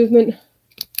camera movement.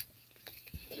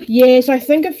 Yes, I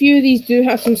think a few of these do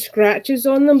have some scratches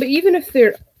on them, but even if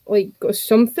they're, like, got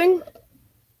something,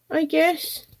 I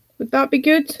guess, would that be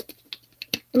good?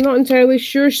 I'm not entirely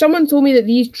sure. Someone told me that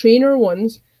these trainer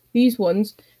ones, these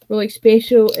ones, were like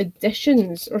special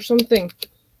editions or something.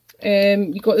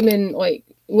 You got them in, like,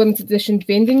 limited edition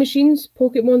vending machines,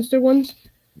 Pocket Monster ones.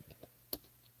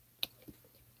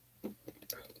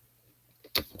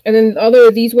 And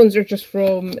then these ones are just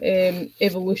from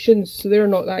Evolutions, so they're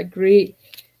not that great.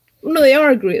 No, they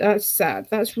are great. That's sad.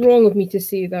 That's wrong of me to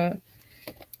say that.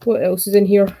 What else is in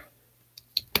here?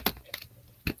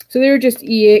 So they're just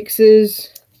EXs.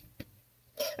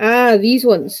 These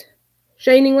ones.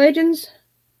 Shining Legends.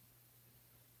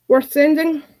 Worth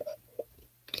sending?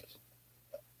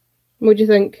 What do you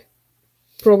think?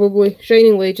 Probably.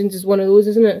 Shining Legends is one of those,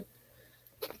 isn't it?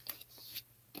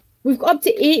 We've got up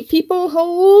to 8 people.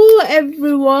 Hello,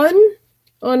 everyone.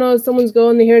 Oh no, someone's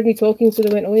gone. They heard me talking, so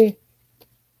they went away.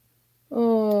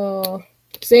 Oh,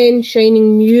 Zen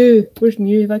Shining Mew. Where's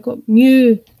Mew? Have I got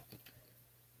Mew?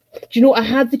 Do you know, I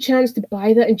had the chance to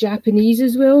buy that in Japanese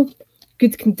as well.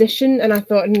 Good condition. And I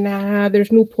thought, nah,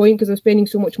 there's no point because I'm spending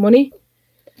so much money.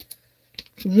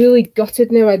 Really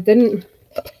gutted now I didn't.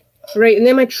 Right, and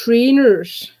then my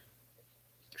trainers.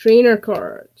 Trainer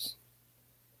cards.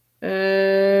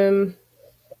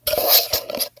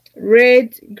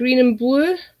 Red, green and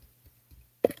blue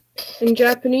in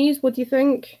Japanese. What do you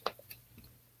think?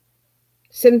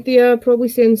 Cynthia, probably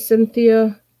saying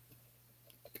Cynthia.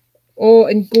 Oh,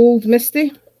 and gold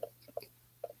Misty.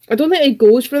 I don't think it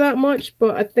goes for that much,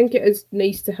 but I think it is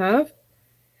nice to have.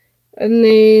 And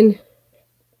then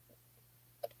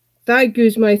that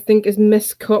Guzma, I think, is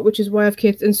miscut, which is why I've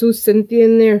kept it. And so is Cynthia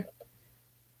in there.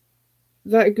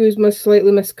 That Guzma is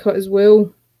slightly miscut as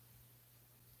well.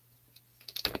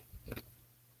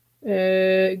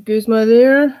 Guzma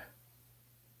there.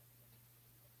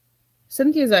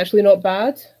 Cynthia's actually not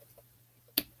bad.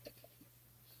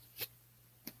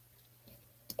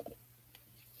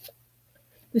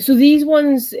 So these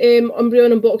ones,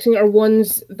 Umbreon Unboxing, are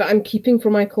ones that I'm keeping for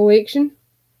my collection.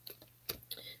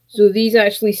 So these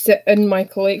actually sit in my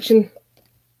collection.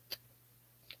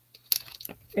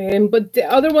 But the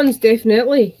other ones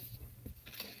definitely.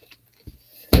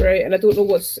 Right, and I don't know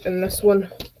what's in this one.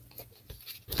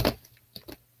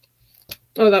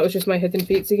 Oh, that was just my Hidden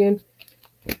Fates again.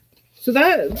 So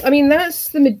that, I mean, that's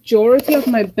the majority of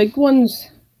my big ones.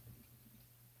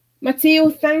 Matteo,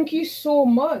 thank you so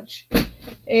much.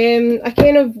 I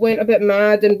kind of went a bit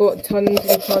mad and bought tons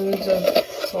and tons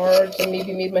of cards and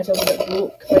maybe made myself a bit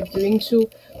broke by doing so.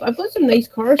 But I've got some nice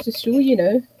cards to show you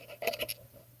now.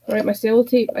 Alright, my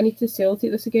sellotape. I need to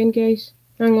sellotape this again, guys.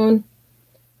 Hang on.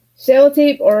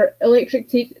 Sellotape or electric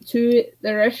tape to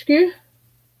the rescue.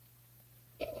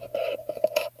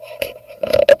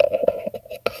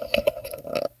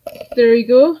 There you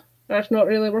go. That's not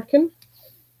really working.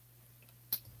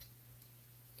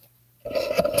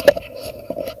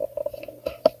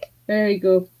 There you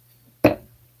go.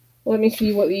 Let me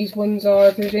see what these ones are.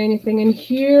 If there's anything in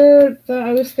here that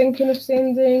I was thinking of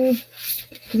sending.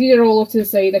 These are all off to the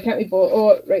side. I can't be bought.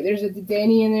 Oh, right, there's a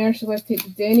Dedenne in there, so let's take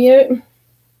Dedenne out.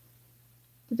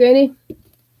 Dedenne.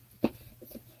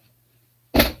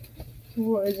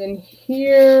 What is in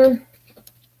here?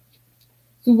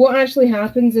 So what actually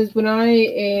happens is when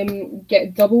I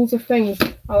get doubles of things,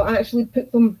 I'll actually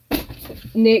put them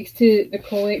next to the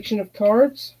collection of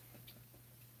cards.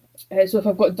 So if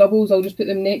I've got doubles, I'll just put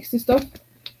them next to stuff.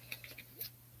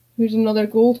 Here's another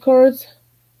gold card.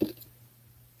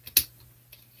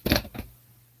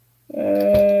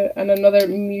 And another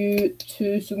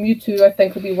Mewtwo. So Mewtwo I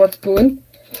think will be worth going.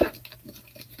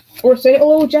 Or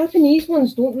although Japanese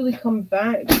ones don't really come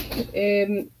back.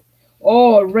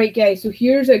 Oh, right guys, so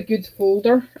here's a good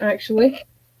folder, actually.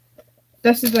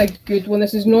 This is a good one.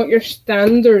 This is not your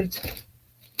standard.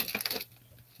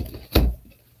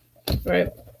 Right,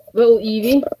 little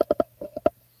Eevee.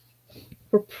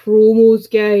 For promos,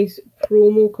 guys.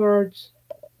 Promo cards.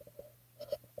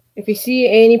 If you see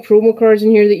any promo cards in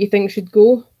here that you think should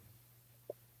go,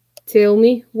 tell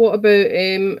me. What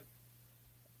about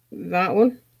that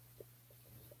one?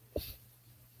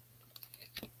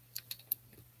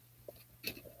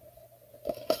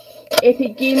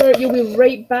 Epic Gamer, you'll be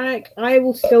right back. I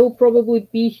will still probably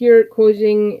be here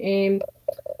causing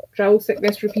travel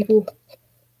sickness for people.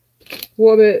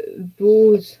 What about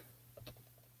those?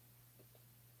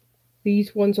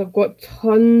 These ones, I've got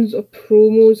tons of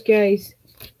promos, guys.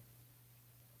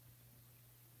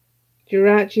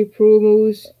 Jirachi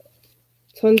promos.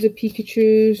 Tons of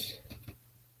Pikachus.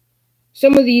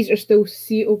 Some of these are still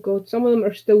sealed. Oh god, some of them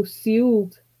are still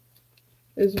sealed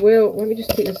as well. Let me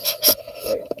just take this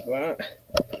like that.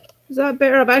 Is that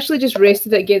better? I've actually just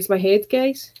rested it against my head,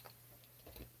 guys.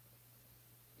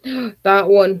 That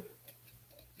one.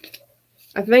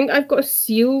 I think I've got a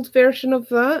sealed version of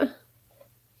that.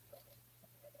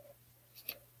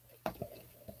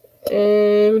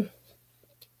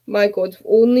 My god, if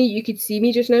only you could see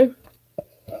me just now.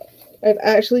 I've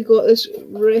actually got this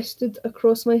rested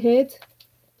across my head.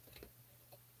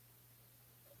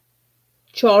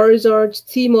 Charizard,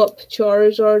 team up.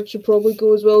 Charizard should probably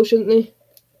go as well, shouldn't they?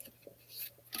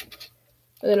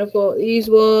 And then I've got these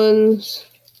ones.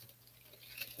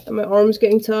 And my arm's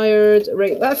getting tired.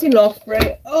 Right, that's enough,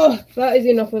 right? Oh, that is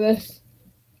enough of this.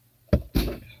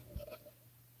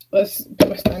 Let's put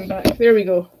my stand back. There we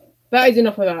go. That is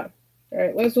enough of that.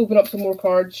 Alright, let's open up some more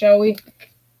cards, shall we?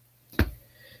 And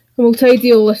we'll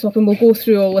tidy all this up and we'll go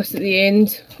through all this at the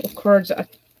end of cards that I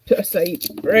put aside.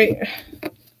 Right.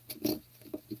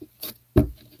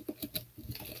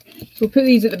 So we'll put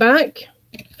these at the back,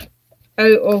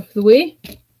 out of the way.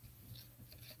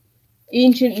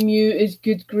 Ancient Mew is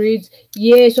good grades.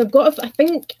 Yeah, so I've got,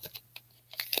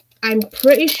 I'm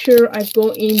pretty sure I've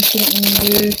got Ancient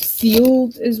Mew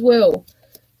sealed as well.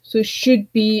 So it should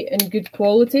be in good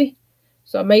quality.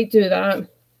 So I might do that.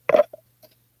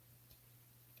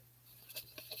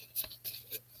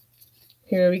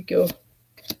 Here we go.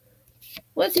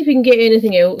 Let's see if we can get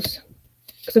anything else.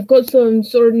 Because I've got some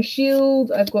Sword and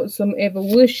Shield. I've got some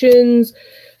Evolutions.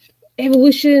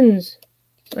 Evolutions!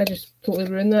 I just totally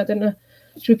ruined that, didn't I?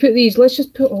 Should we put these? Let's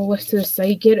just put all this to the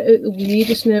side. Get it out of the way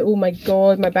just now. Oh my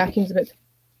god, my backing's about to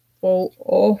fall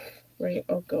off. Right,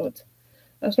 oh god.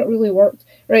 That's not really worked.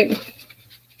 Right.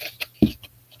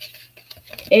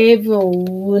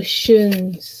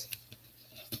 Evolutions.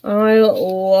 I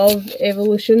love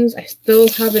Evolutions. I still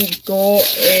haven't got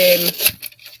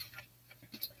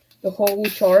the Holo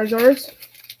Charizards.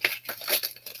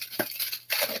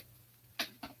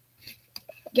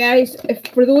 Guys, if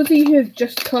for those of you who have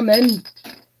just come in,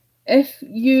 if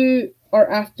you are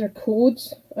after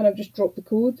codes, and I've just dropped the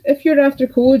code, if you're after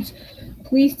codes,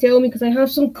 please tell me, because I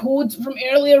have some codes from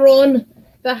earlier on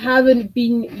that haven't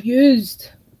been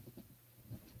used.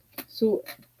 So,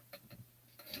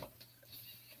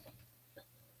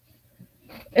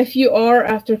 if you are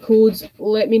after codes,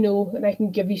 let me know, and I can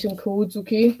give you some codes,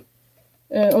 okay?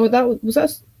 Oh, that was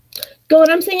that. God,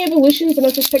 I'm saying Evolutions, and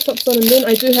I just picked up Sun and Moon.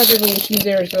 I do have Evolutions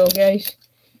there as well, guys.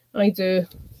 I do.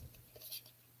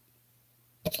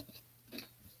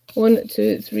 1,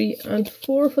 2, 3, and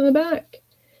 4 from the back.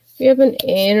 We have an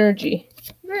Energy,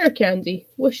 Rare Candy,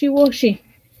 Wishy Washy,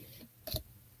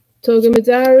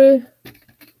 Togedemaru,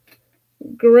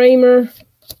 Grimer,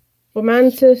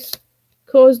 Fomantis,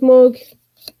 Cosmog,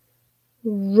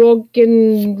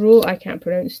 Roggenrola. I can't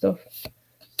pronounce stuff.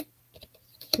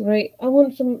 Right, I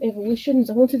want some Evolutions.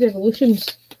 I wanted Evolutions.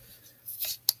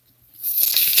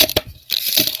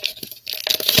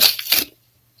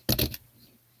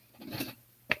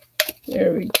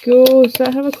 There we go. Does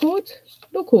that have a code?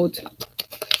 No code.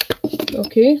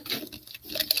 Okay.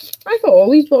 I thought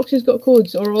all these boxes got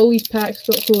codes, or all these packs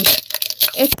got codes.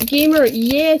 Epic Gamer,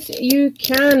 yes, you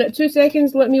can. 2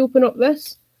 seconds, let me open up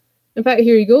this. In fact,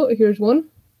 here you go. Here's one.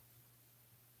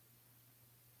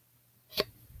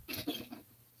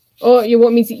 Oh, you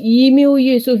want me to email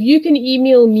you? So if you can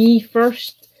email me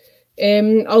first,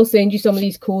 I'll send you some of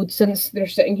these codes since they're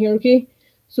sitting here, okay?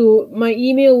 So my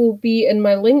email will be in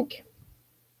my link.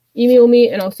 Email me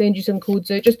and I'll send you some codes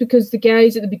out. Just because the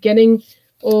guys at the beginning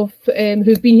of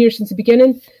who've been here since the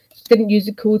beginning didn't use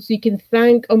the code, so you can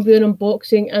thank Umbreon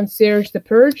Unboxing and Serge the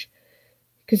Purge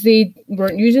because they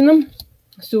weren't using them.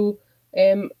 So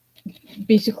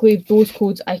basically those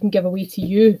codes I can give away to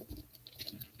you.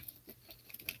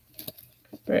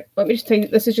 Right, let me just tell you,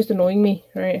 this is just annoying me.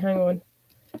 Right, hang on.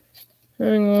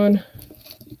 Hang on.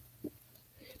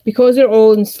 Because they're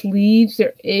all in sleeves,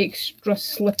 they're extra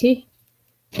slippy.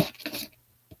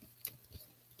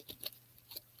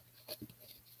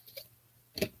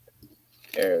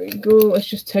 There we go. Let's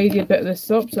just tidy a bit of this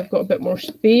up so I've got a bit more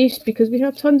space because we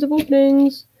have tons of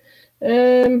openings.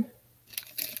 Remix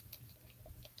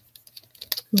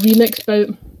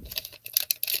Bout.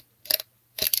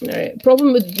 Alright,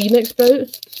 problem with Remix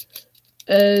Bout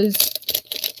is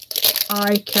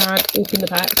I can't open the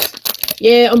packs.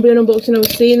 Yeah, Umbreon Unboxing, I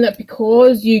was saying that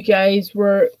because you guys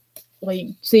were like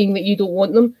saying that you don't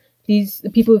want them, the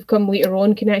people who've come later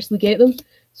on can actually get them.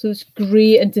 So it's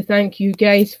great, and to thank you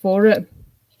guys for it.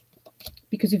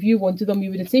 Because if you wanted them, you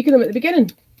would have taken them at the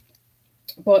beginning.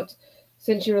 But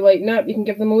since you were like, nah, you can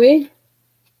give them away,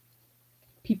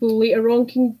 people later on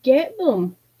can get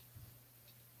them.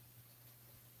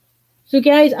 So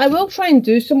guys, I will try and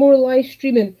do some more live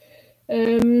streaming.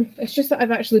 It's just that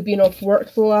I've actually been off work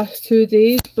for the last 2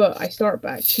 days, but I start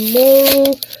back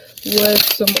tomorrow with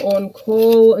some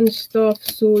on-call and stuff,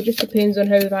 so it just depends on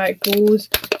how that goes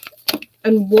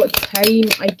and what time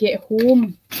I get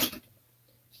home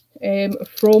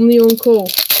from the on-call.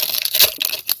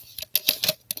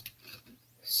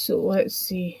 So let's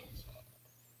see.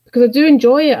 Because I do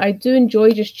enjoy it. I do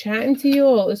enjoy just chatting to you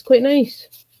all. It's quite nice.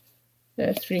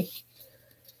 3.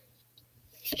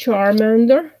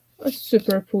 Charmander, a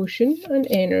Super Potion, an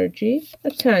Energy, a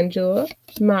Tangela,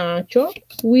 Machop,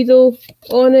 Weedle,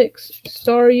 Onyx,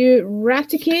 Staryu,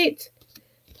 Raticate,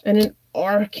 and an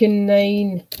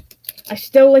Arcanine. I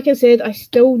still, like I said, I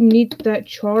still need that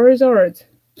Charizard.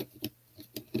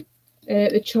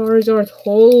 The Charizard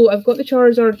Holo. I've got the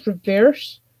Charizard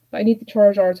Reverse, but I need the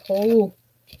Charizard Holo.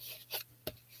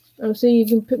 I was saying you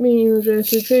can put me in the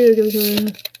address.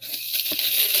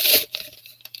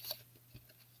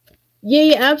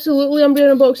 Yeah, absolutely.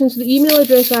 Umbreon Unboxing. So the email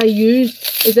address I use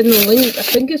is in the link. I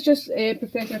think it's just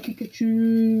Professor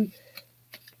Pikachu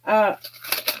at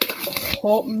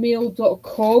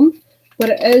hotmail.com, but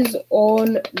it is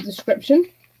on the description.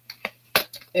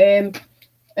 And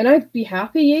I'd be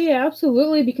happy. Yeah,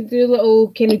 absolutely. We can do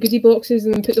little kind of goodie boxes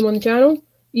and put them on the channel,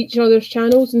 each other's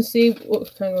channels, and see what.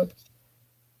 Hang on.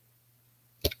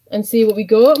 And see what we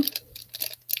got.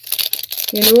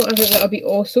 You know, I think that'll be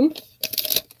awesome.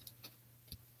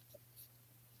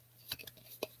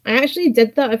 I actually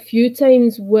did that a few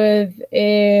times with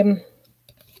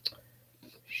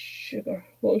Sugar.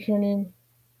 What was her name?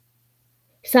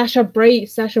 Sasha Bright.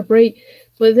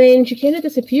 But then she kind of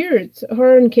disappeared.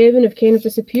 Her and Kevin have kind of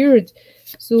disappeared.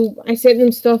 So I sent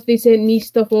them stuff. They sent me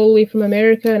stuff all the way from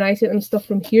America, and I sent them stuff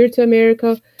from here to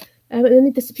America. But then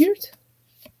they disappeared.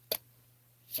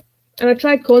 And I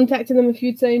tried contacting them a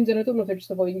few times, and I don't know if they're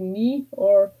just avoiding me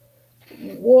or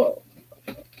what.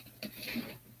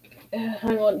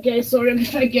 Hang on, guys. Sorry, I'm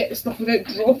just trying to get stuff without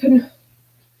dropping.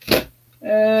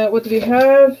 What do we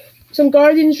have? Some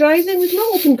Guardians Rising. We've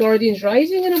not opened Guardians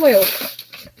Rising in a while.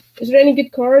 Is there any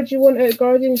good cards you want out of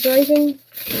Guardians Rising?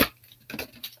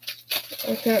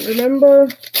 I can't remember.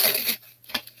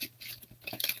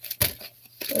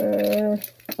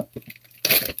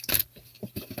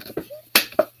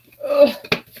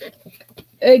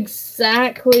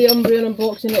 Exactly, Umbreon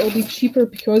Unboxing. It'll be cheaper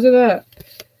because of that.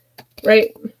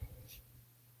 Right.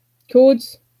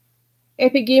 Codes.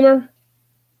 Epic Gamer.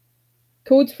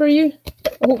 Codes for you.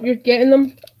 I hope you're getting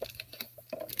them.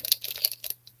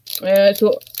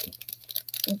 So,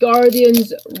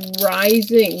 Guardians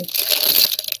Rising.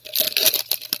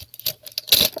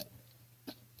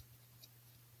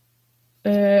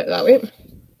 That way.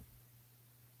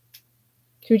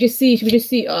 Should we just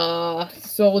see?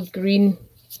 Solid green.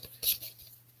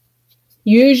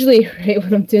 Usually, right,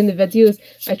 when I'm doing the videos,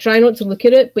 I try not to look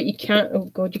at it, but you can't. Oh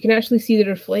god, you can actually see the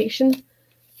reflection.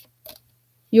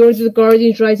 You ordered the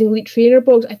Guardians Rising Elite Trainer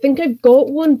box. I think I've got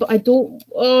one, but I don't.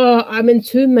 I'm in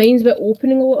two minds about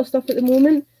opening a lot of stuff at the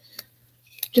moment.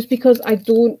 Just because I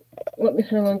don't. Let me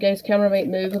hang on, guys. Camera might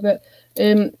move a bit.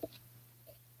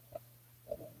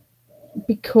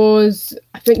 Because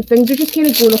I think things are just kind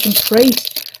of going up in price.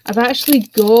 I've actually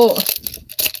got.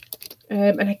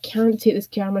 And I can't take this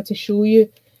camera to show you.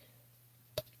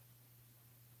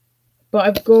 But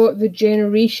I've got the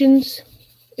Generations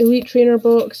Elite Trainer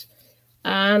box.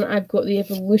 And I've got the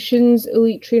Evolutions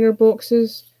Elite Trainer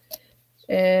boxes.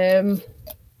 I've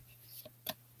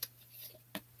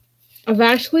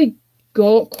actually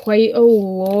got quite a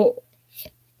lot.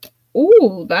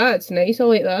 Oh, that's nice. I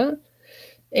like that.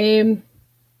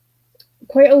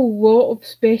 Quite a lot of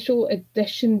special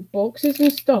edition boxes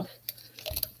and stuff.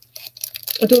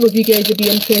 I don't know if you guys would be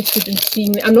interested in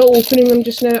seeing them. I'm not opening them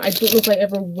just now. I don't know if I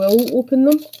ever will open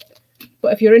them.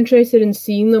 But if you're interested in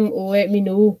seeing them, let me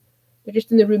know. They're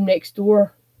just in the room next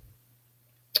door.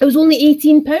 It was only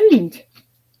 £18.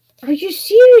 Are you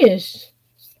serious?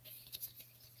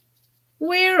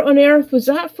 Where on earth was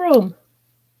that from?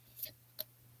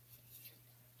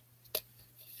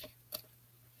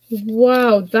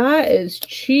 Wow, that is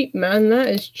cheap, man. That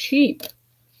is cheap.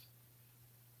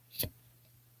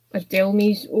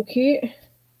 Adelmi's okay.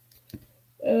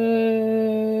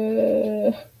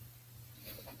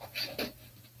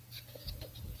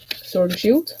 Sword and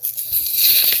Shield.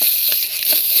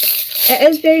 It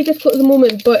is very difficult at the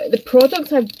moment, but the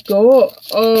product I've got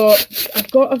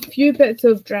a few bits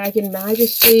of Dragon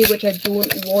Majesty, which I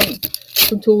don't want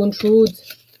from Troll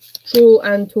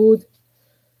and Toad.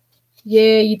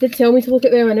 Yeah, you did tell me to look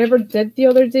at them. I never did the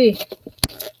other day.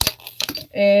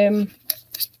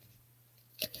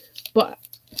 But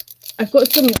I've got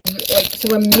some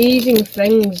amazing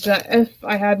things that if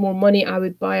I had more money, I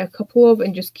would buy a couple of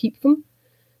and just keep them.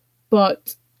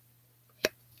 But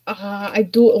I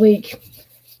don't like.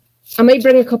 I might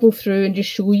bring a couple through and just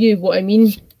show you what I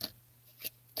mean.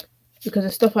 Because the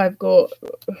stuff I've got,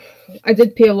 I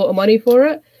did pay a lot of money for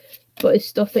it, but it's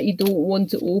stuff that you don't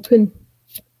want to open.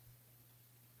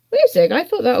 Wait a sec, I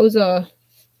thought that was a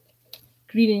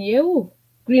green and yellow.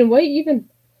 Green and white even.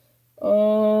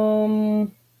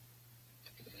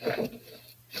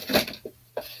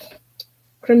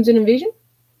 Crimson Invasion.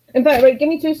 In fact, right, give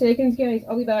me 2 seconds, guys.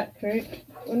 I'll be back, right?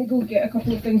 Let me go get a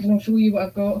couple of things and I'll show you what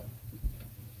I've got.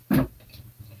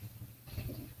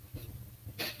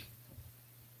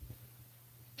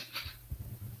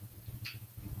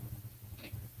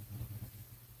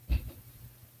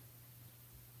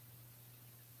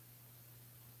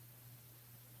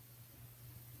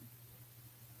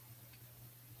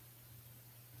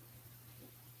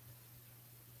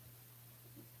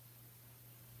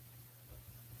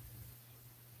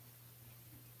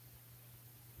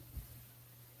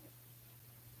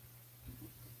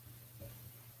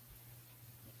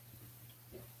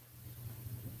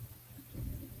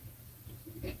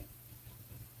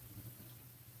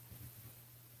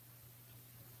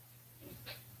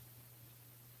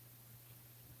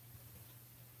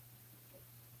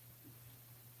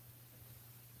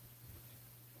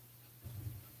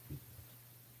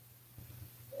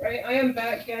 Right, I am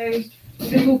back, guys.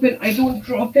 Just hoping I don't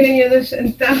drop any of this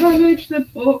and damage the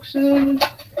boxes,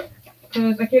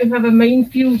 because I kind of have a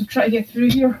minefield to try to get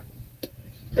through here.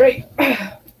 Right.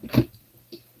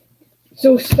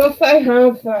 So stuff that I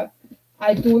have that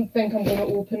I don't think I'm going to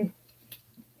open,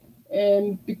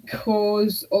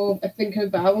 because of I think how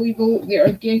valuable they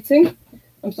are getting.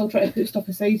 I'm still trying to put stuff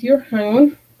aside here. Hang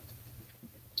on.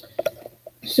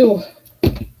 So,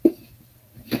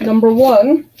 number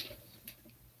one.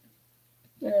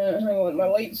 Hang on, my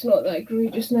light's not that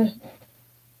great just now.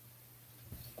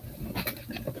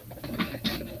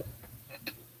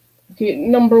 Okay,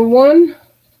 number one.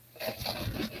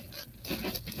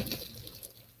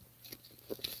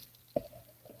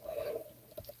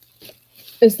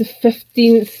 Is the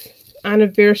 15th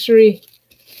anniversary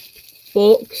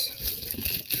box.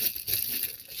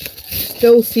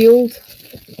 Still sealed.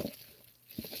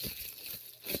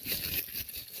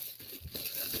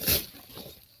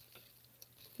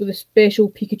 With a special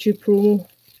Pikachu promo.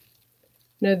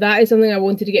 Now that is something I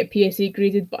wanted to get PSA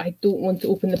graded, but I don't want to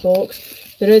open the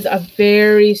box. There is a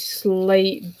very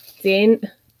slight dent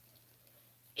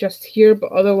just here,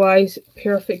 but otherwise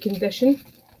perfect condition.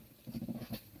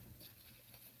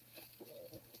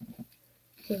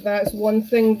 So that's one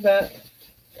thing that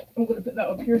I'm going to put that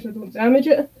up here so I don't damage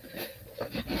it.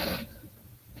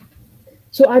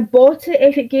 So I bought it,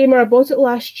 Epic Gamer, I bought it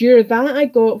last year. That I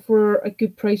got for a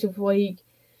good price of like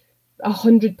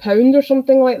 £100 or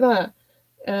something like that.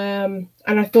 And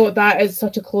I thought that is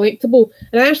such a collectible.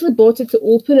 And I actually bought it to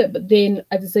open it, but then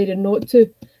I decided not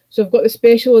to. So I've got the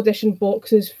special edition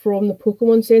boxes from the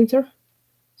Pokemon Center.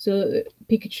 So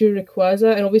Pikachu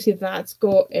Rayquaza, and obviously that's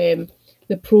got the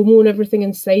promo and everything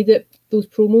inside it, those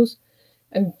promos.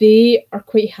 And they are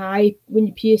quite high when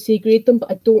you PSA grade them,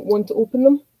 but I don't want to open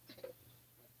them.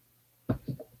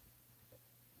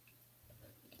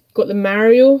 Got the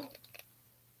Mario.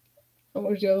 Oh,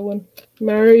 where's the other one?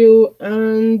 Mario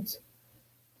and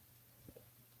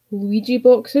Luigi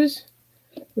boxes,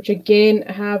 which again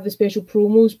have the special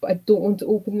promos, but I don't want to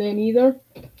open them either.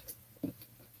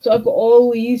 So I've got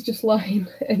all these just lying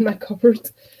in my cupboard.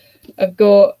 I've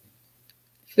got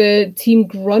the Team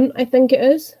Grunt, I think it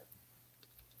is.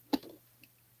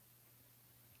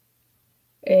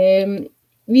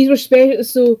 These were special,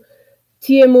 so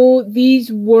TMO,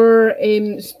 these were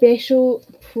special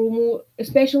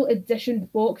edition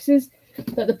boxes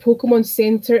that the Pokemon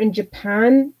Center in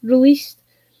Japan released,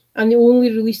 and they only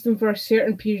released them for a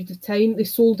certain period of time. They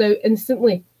sold out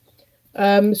instantly.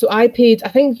 So I paid, I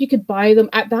think you could buy them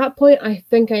at that point, I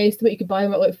think I estimate you could buy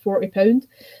them at like £40.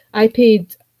 I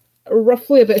paid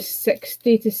roughly about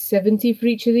 60 to 70 for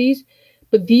each of these,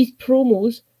 but these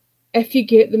promos, if you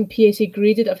get them PSA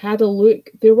graded, I've had a look,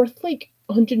 they're worth like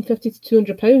 £150 to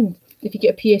 £200 if you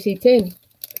get a PSA 10.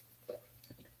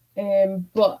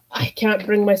 But I can't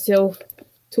bring myself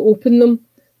to open them.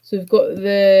 So we've got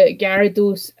the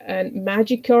Gyarados and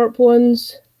Magikarp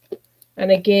ones. And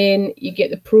again, you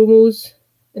get the promos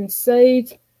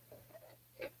inside.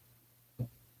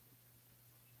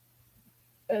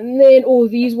 And then, oh,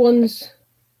 these ones.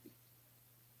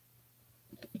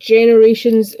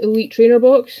 Generations Elite Trainer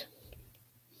box.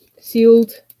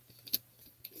 Sealed.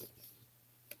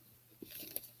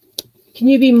 Can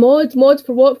you be mod? Mod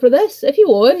for what? For this? If you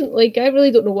want. Like, I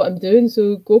really don't know what I'm doing,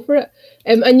 so go for it.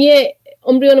 And yeah,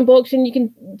 Umbreon Unboxing, you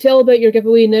can tell about your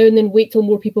giveaway now and then wait till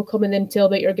more people come and then tell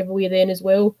about your giveaway then as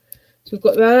well. So we've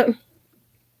got that.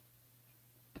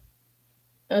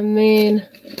 And then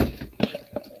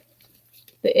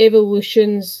the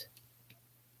Evolutions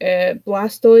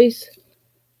Blastoise.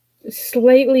 It's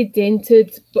slightly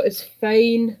dented, but it's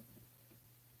fine.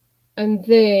 And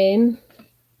then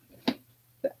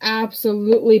the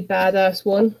absolutely badass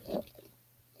one,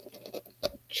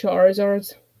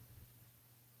 Charizard.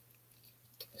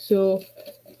 So,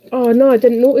 oh no, I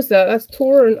didn't notice that. That's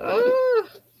torn. Ah,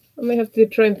 I might have to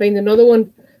try and find another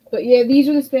one. But yeah, these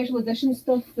are the special edition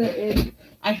stuff that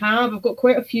I have. I've got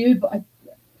quite a few, but I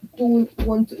don't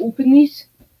want to open these.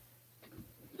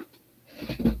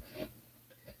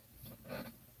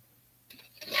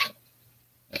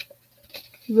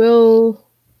 Well,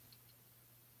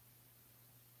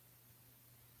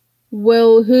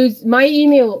 who's my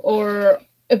email, or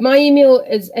if my email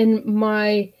is in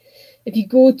my, if you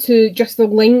go to just the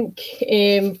link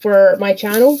for my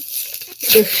channel,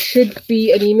 there should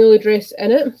be an email address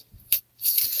in it.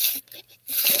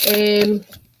 And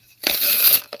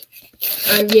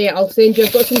yeah, I'll send you,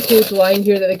 I've got some codes lying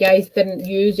here that the guys didn't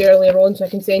use earlier on, so I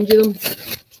can send you them.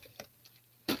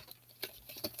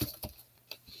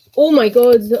 Oh my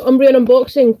god, the Umbreon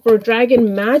Unboxing for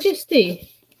Dragon Majesty.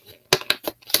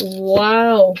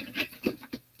 Wow.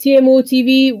 TMO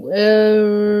TV.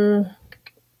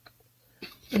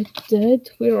 I did.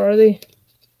 Where are they?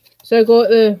 So I got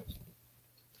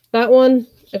that one.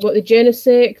 I got the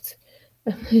Genesect.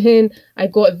 And then I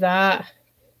got that.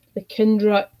 The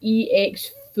Kindra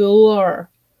EX Fuller.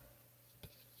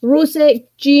 Rosec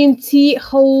G&T,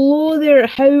 hello there.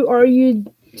 How are you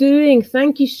doing?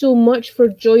 Thank you so much for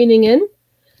joining in.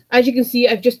 As you can see,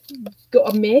 I've just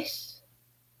got a mess.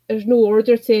 There's no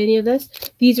order to any of this.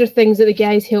 These are things that the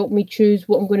guys helped me choose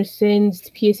what I'm going to send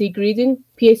to PSA grading.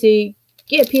 PSA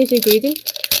grading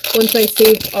once I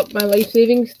save up my life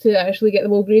savings to actually get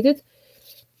them all graded.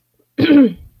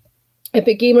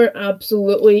 Epic Gamer,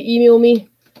 absolutely email me.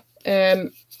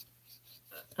 And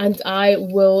I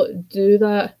will do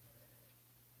that.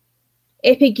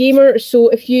 Epic Gamer, so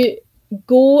if you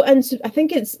go and I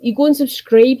think it's you go and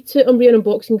subscribe to Umbrian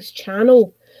Unboxing's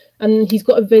channel, and he's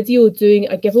got a video doing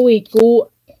a giveaway.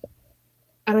 Go,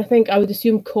 and I think I would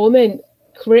assume comment.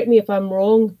 Correct me if I'm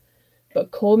wrong,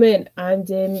 but comment, and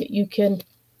you can.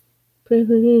 It'll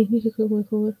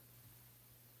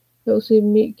say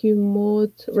make you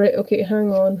mod. Right? Okay,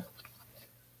 hang on.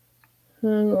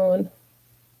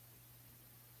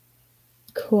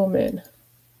 Comment.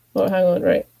 Oh, hang on.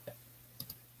 Right.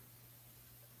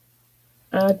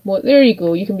 Add mod. There you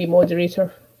go. You can be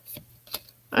moderator.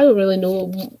 I don't really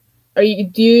know. Do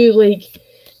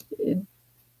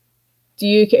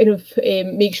you kind of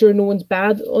make sure no one's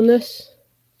bad on this?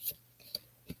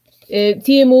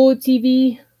 TMO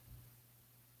TV.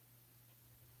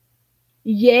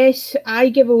 Yes, I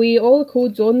give away all the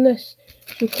codes on this.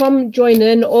 So come join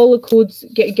in. All the codes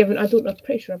get given. I'm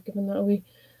pretty sure I've given that away.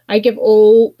 I give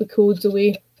all the codes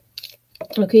away.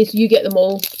 Okay, so you get them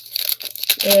all.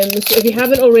 So if you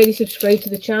haven't already subscribed to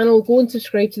the channel, go and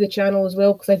subscribe to the channel as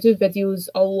well, because I do videos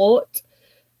a lot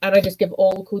and I just give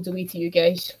all the codes away to you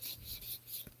guys.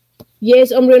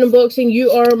 Yes, Umbrian Unboxing,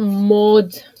 you are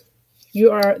mod.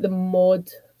 You are the mod.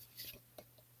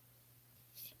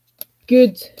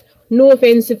 Good. No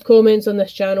offensive comments on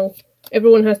this channel.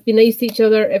 Everyone has to be nice to each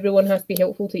other. Everyone has to be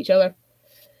helpful to each other.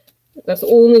 That's the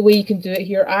only way you can do it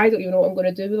here. I don't even know what I'm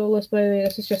going to do with all this, by the way.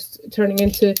 This is just turning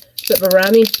into a bit of a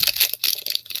rammy.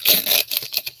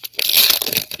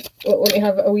 Oh, let me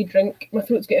have a wee drink. My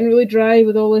throat's getting really dry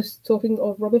with all this talking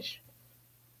of rubbish.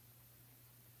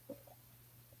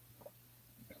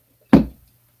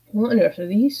 What on earth are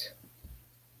these?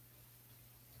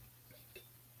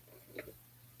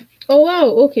 Oh wow,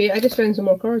 okay, I just found some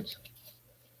more cards.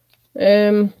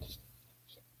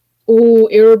 Oh,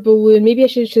 air balloon. Maybe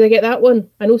should I get that one?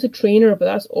 I know it's a trainer, but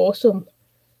that's awesome.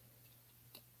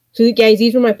 So guys,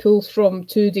 these were my pulls from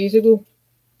 2 days ago.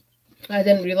 I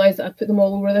didn't realise that I put them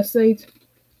all over this side.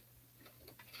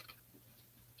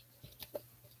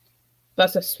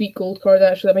 That's a sweet gold card,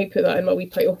 actually. I might put that in my wee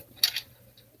pile.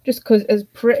 Just because it's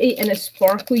pretty and it's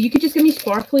sparkly. You could just give me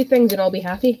sparkly things and I'll be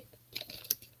happy.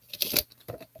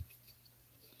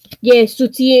 Yeah, so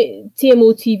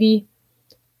TMO TV,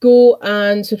 go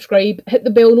and subscribe. Hit the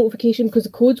bell notification because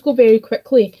the codes go very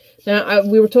quickly. Now,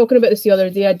 we were talking about this the other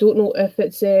day. I don't know if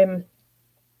it's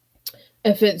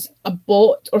a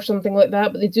bot or something like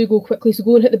that, but they do go quickly. So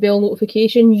go and hit the bell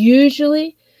notification.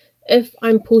 Usually, if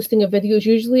I'm posting a video, it's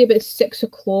usually about 6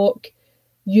 o'clock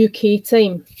UK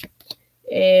time.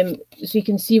 So you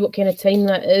can see what kind of time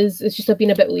that is. It's just I've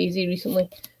been a bit lazy recently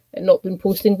and not been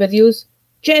posting videos.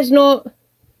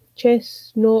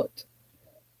 Chestnut,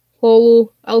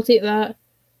 hollow, I'll take that.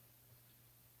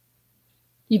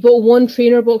 You bought 1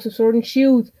 trainer box of Sword and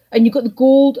Shield and you got the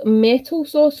gold metal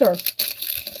saucer.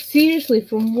 Seriously,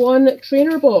 from 1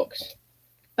 trainer box.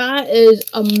 That is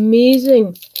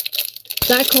amazing.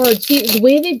 That card, see the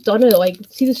way they've done it, like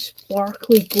see the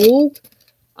sparkly gold.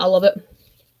 I love it.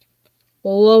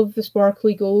 Love the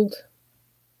sparkly gold.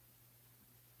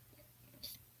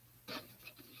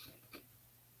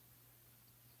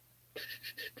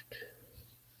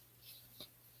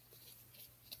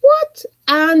 What?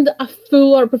 And a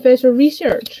full art professor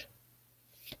research.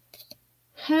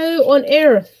 How on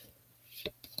earth?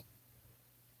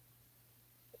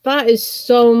 That is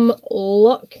some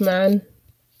luck, man.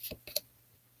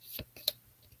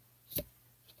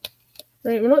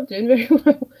 Right, we're not doing very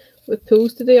well with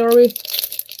pulls today, are we?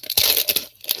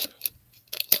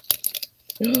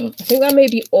 I think that may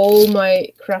be all my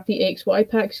crappy XY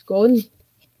packs gone.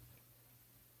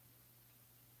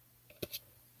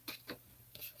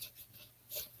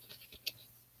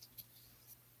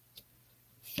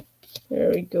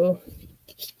 There we go.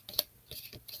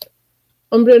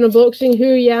 Umbrian Unboxing, who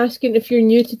are you asking if you're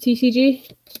new to TCG?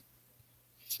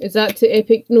 Is that to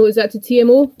Epic? No, is that to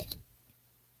TMO?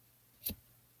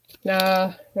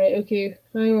 Nah, right, okay,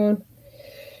 hang on.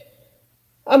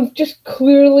 I'm just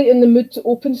clearly in the mood to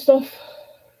open stuff.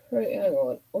 Right, hang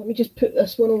on. Let me just put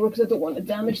this one over because I don't want to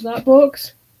damage that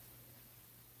box.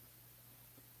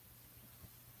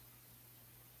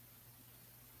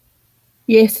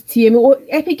 Yes, TMO.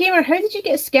 Epic Gamer, how did you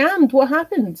get scammed? What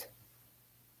happened?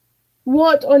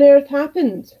 What on earth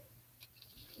happened?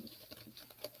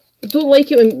 I don't like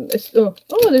it when it's, oh,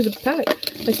 there's a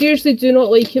pack. I seriously do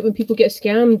not like it when people get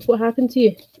scammed. What happened to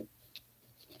you?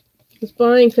 I was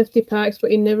buying 50 packs, but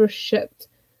he never shipped.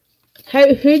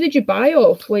 Who did you buy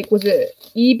off? Like, was it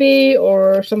eBay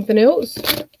or something else?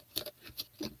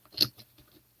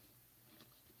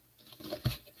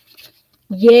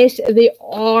 Yes, they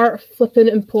are flipping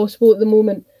impossible at the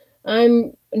moment.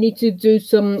 I need to do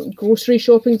some grocery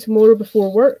shopping tomorrow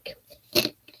before work.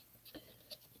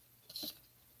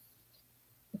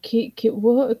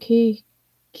 What? Okay,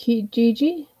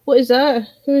 GG? What is that?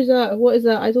 Who is that? What is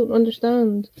that? I don't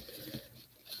understand.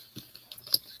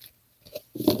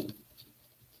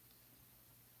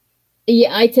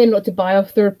 Yeah, I tend not to buy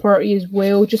off third party as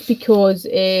well, just because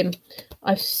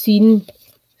I've seen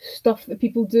stuff that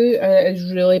people do and it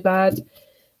is really bad.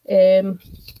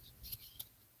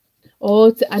 Oh,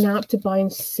 it's an app to buy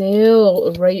and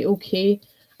sell. Right, okay.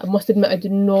 I must admit I do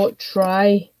not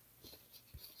try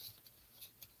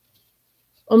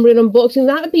Umbreon unboxing.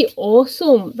 That would be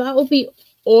awesome. That would be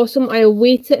awesome. I'll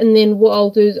wait it, and then what I'll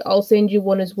do is I'll send you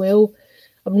one as well.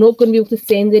 I'm not going to be able to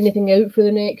send anything out for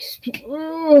the next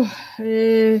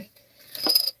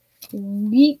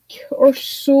week or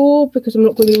so because I'm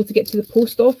not going to be able to get to the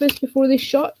post office before they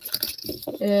shut.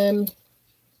 Because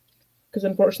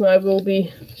unfortunately I will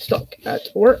be stuck at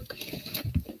work.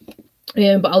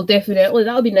 But I'll definitely,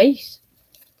 that'll be nice.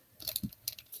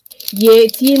 Yeah,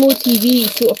 TMO TV.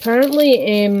 So apparently,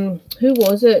 who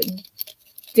was it?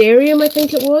 Darium, I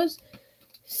think it was,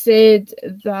 said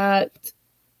that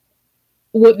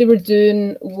what they were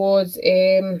doing was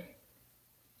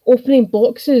opening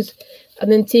boxes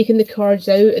and then taking the cards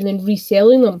out and then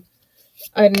reselling them.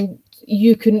 And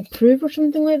you couldn't prove or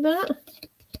something like that.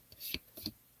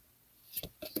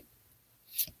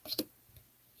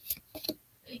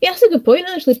 Yeah, that's a good point,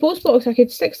 actually. Postbox, I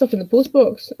could stick stuff in the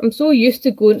postbox. I'm so used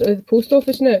to going to the post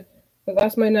office now that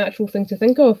that's my natural thing to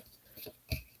think of.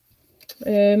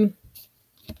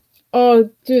 Oh,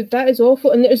 dude, that is awful.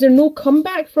 And is there no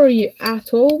comeback for you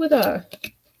at all with that?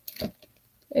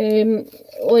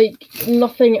 Like,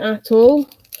 nothing at all?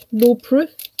 No proof?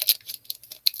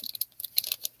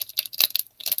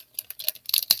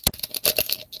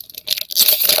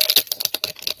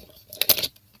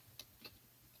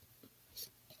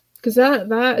 Because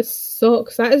that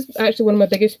sucks. That is actually one of my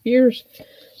biggest fears.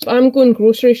 But I'm going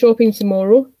grocery shopping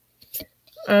tomorrow.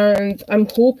 And I'm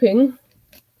hoping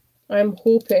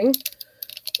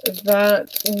that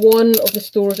one of the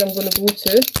stores I'm going to go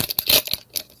to,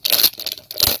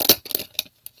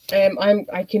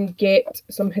 I can get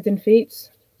some Hidden Fates.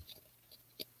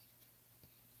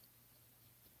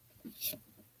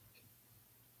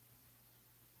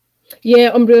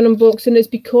 Yeah, Umbreon unboxing. It's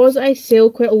because I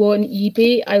sell quite a lot on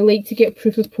eBay. I like to get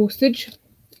proof of postage,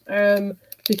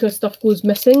 because stuff goes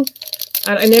missing.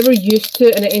 And I never used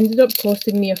to, and it ended up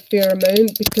costing me a fair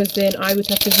amount because then I would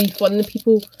have to refund the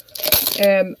people,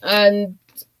 I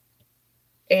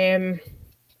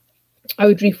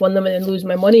would refund them and then lose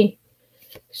my money.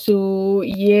 So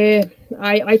yeah,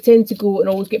 I tend to go and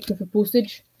always get proof of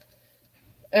postage.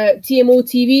 TMO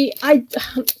TV, I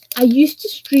used to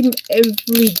stream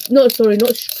not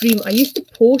stream. I used to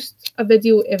post a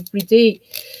video every day,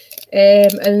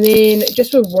 and then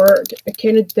just with work, it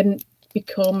kind of didn't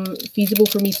become feasible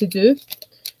for me to do.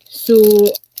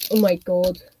 So, oh my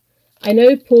god, I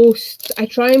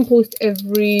try and post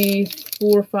every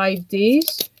 4 or 5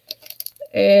 days.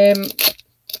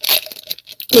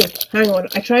 Oh, hang on,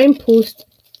 I try and post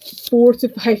 4 to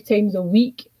 5 times a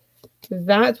week.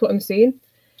 That's what I'm saying.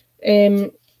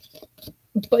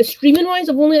 But streaming wise,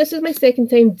 this is my second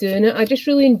time doing it. I just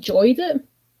really enjoyed it.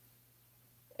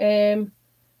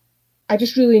 I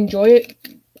just really enjoy it.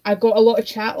 I got a lot of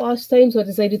chat last time, so I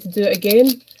decided to do it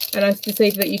again. And I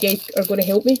decided that you guys are going to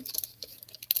help me.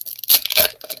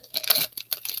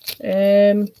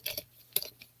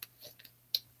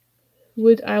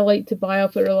 Would I like to buy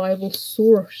off a reliable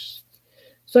source?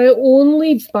 So I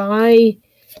only buy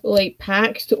like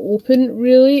packs to open,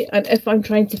 really, and if I'm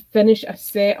trying to finish a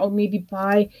set, I'll maybe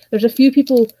buy. There's a few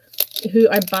people who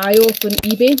I buy off on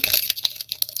eBay,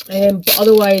 but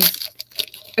otherwise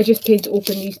I just tend to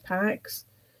open these packs.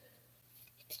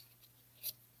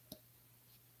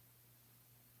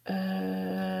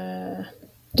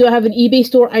 Do I have an eBay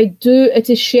store? I do. It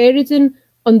is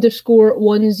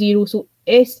Sheridan_10. So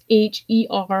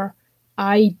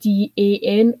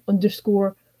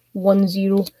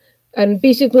SHERIDAN_10. And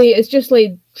basically, it's just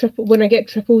like when I get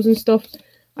triples and stuff,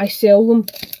 I sell them,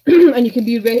 and you can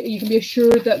be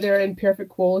assured that they're in perfect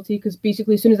quality, because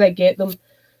basically as soon as I get them,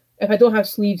 if I don't have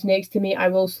sleeves next to me, I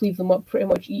will sleeve them up pretty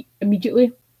much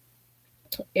immediately.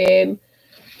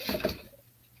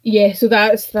 Yeah, so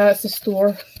that's the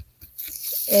store.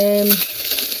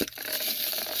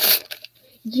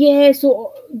 Yeah,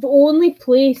 so the only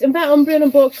place, in fact, Umbreon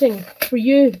unboxing for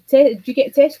you, do you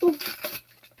get Tesco?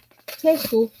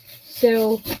 Tesco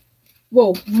sell,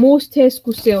 well, most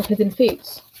Tesco sell Hidden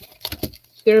Fates.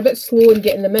 They're a bit slow in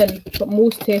getting them in, but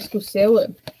most Tesco sell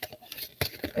it.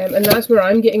 And that's where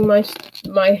I'm getting my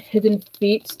Hidden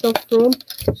Fate stuff from.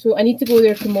 So I need to go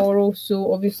there tomorrow,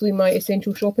 so obviously my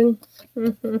essential shopping.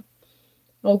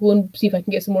 I'll go and see if I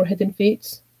can get some more Hidden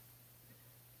Fates.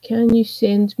 Can you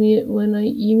send me it when I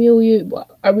email you?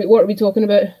 What are we talking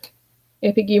about?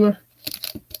 Epic Gamer.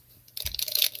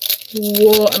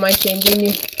 What am I sending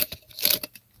you?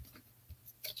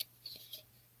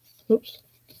 Oops.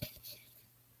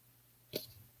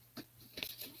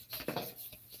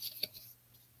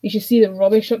 You should see the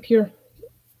rubbish up here.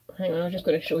 Hang on, I'm just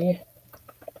going to show you.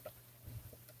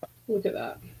 Look at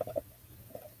that.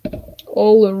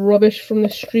 All the rubbish from the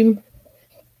stream.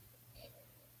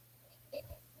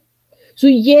 So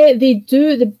yeah, they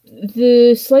do.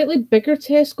 The slightly bigger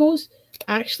Tesco's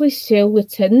actually sell the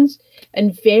tins,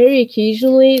 and very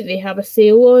occasionally they have a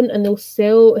sale on, and they'll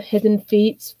sell Hidden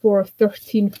Fates for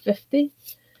 $13.50.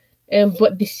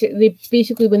 But they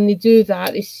basically, when they do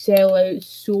that, they sell out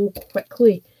so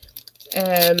quickly.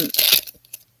 It's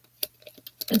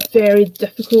very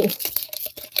difficult.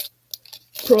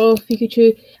 Prof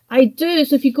Pikachu, I do.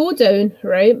 So if you go down,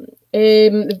 right,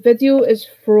 the video is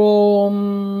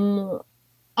from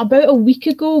about a week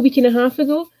and a half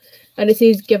ago, and it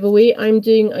says giveaway. I'm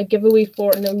doing a giveaway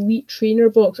for an Elite Trainer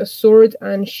box, a Sword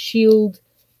and Shield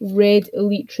Red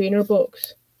Elite Trainer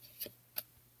box.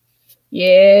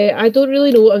 Yeah, I don't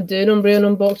really know what I'm doing on Umbreon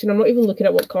unboxing. I'm not even looking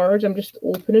at what cards, I'm just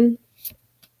opening.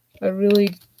 I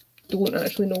really don't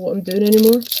actually know what I'm doing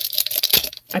anymore.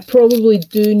 I probably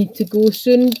do need to go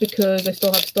soon because I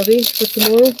still have study for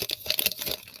tomorrow.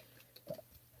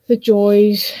 The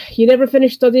joys. You never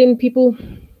finish studying, people.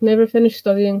 Never finish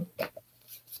studying.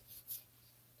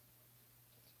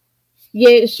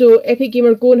 Yeah, so Epic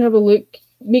Gamer, go and have a look.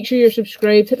 Make sure you're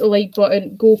subscribed, hit the like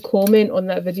button, go comment on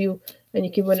that video, and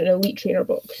you can win an Elite Trainer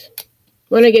box.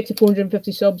 When I get to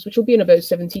 450 subs, which will be in about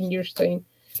 17 years' time.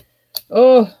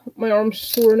 Oh, my arm's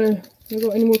sore now. Have I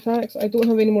got any more packs? I don't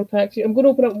have any more packs yet. I'm going to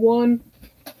open up one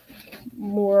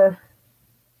more.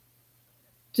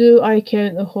 Do I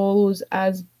count the holos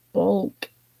as bulk?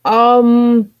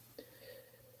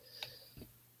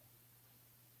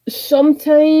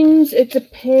 Sometimes it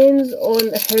depends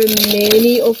on how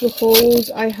many of the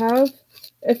holos I have.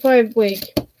 If I have,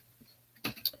 like,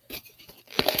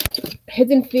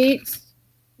 Hidden Fates,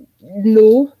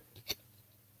 no.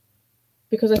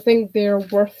 Because I think they're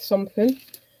worth something.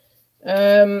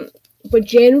 But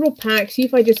general packs, see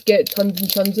if I just get tons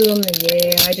and tons of them, then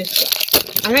yeah,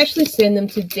 I actually send them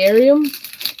to Darium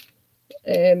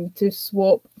to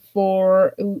swap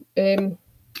for what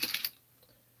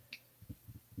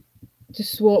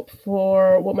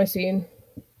am I saying?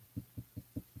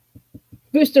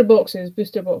 Booster boxes.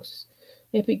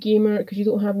 Epic Gamer, because you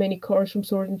don't have many cards from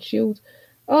Sword and Shield.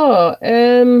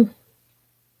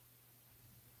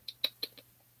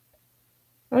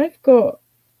 I've got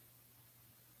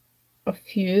a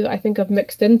few that I think I've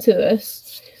mixed into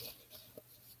this.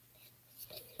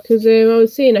 Because I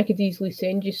was saying I could easily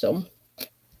send you some.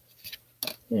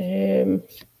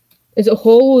 Is it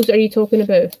holos are you talking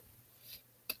about? If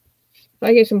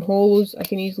I get some holos, I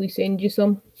can easily send you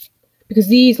some. Because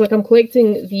these, like, I'm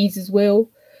collecting these as well.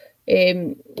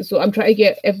 So I'm trying to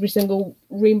get every single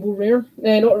rainbow rare.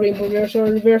 Not rainbow rare,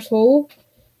 sorry, reverse holo.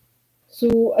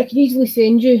 So I can easily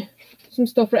send you some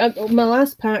stuff. Right, my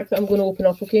last pack that I'm going to open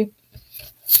up, okay?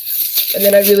 And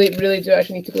then I really, really do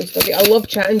actually need to go and study. I love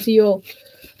chatting to you all,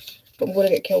 but I'm going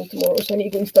to get killed tomorrow, so I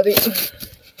need to go and study.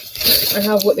 I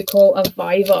have what they call a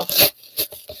Viva.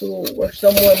 So where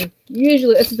someone,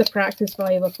 usually this is a practice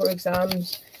Viva for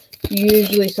exams.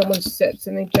 Usually someone sits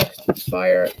and they just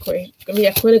fire a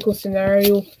clinical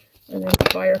scenario and then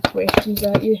fire questions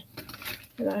at you.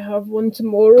 And I have one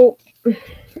tomorrow. I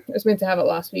was meant to have it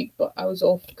last week, but I was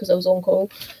off because I was on call.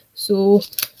 So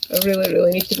I really,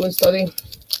 really need to go and study.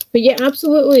 But yeah,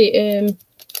 absolutely.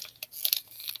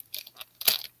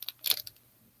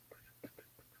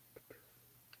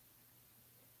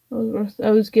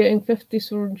 I was getting 50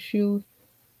 Sword and Shield.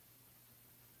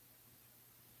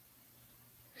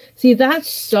 See, that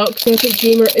sucks, Epic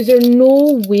Gamer. Is there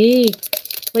no way?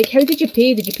 Like, how did you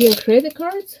pay? Did you pay on credit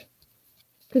cards?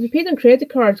 Because if you paid on credit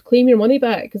cards, claim your money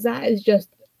back. Because that is just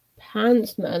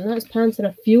pants, man. That's pants, and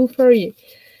I feel for you.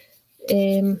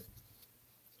 But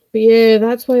yeah,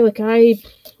 that's why, like, I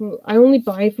only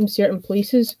buy from certain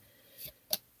places.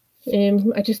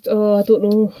 I don't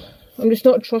know. I'm just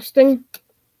not trusting.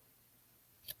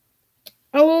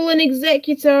 Oh, an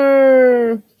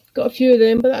executor. Got a few of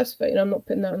them, but that's fine. I'm not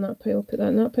putting that in that pile. Put that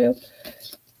in that pile.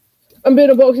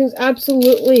 Umbrella unboxings,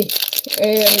 absolutely.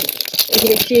 You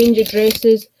can exchange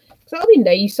addresses. So that'll be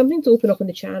nice. Something to open up on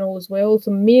the channel as well.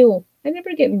 Some mail. I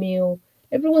never get mail.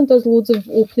 Everyone does loads of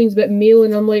openings about mail,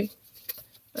 and I'm like,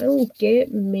 I don't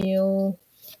get mail.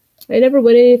 I never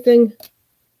win anything.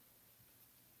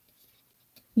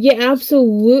 Yeah,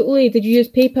 absolutely. Did you use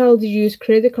PayPal? Did you use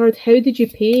credit card? How did you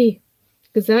pay?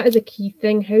 Because that is a key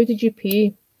thing. How did you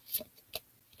pay?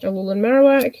 Alolan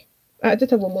Marowak. I did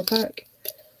have one more pack.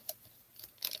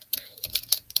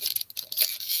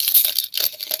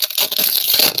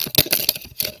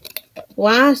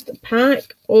 Last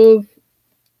pack of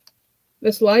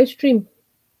this live stream.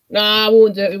 Nah, I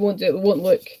won't do it. We won't do it. We won't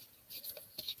look.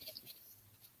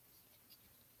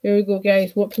 Here we go,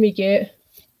 guys. What can we get?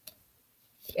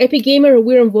 Epic Gamer,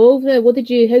 we're involved now. How did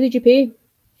you pay?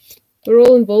 We're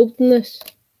all involved in this.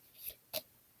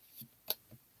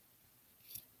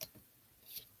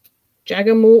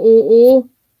 Jagamoto,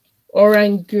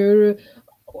 Oranguru.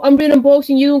 I'm doing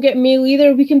unboxing, you don't get mail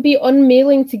either. We can be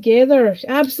unmailing together.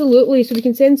 Absolutely. So we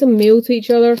can send some mail to each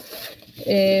other.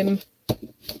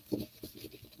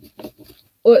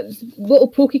 Little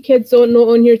Poke Kid's not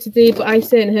on here today, but I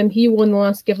sent him, he won the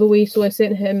last giveaway, so I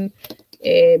sent him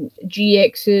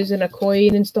GXs and a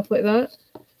coin and stuff like that.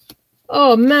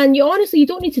 Oh man, you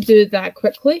don't need to do it that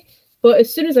quickly, but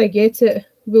as soon as I get it,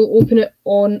 we'll open it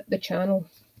on the channel.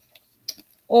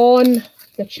 On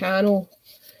the channel.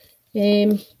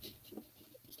 Yep,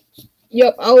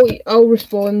 I'll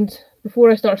respond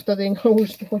before I start studying. I'll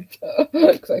respond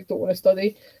because I don't want to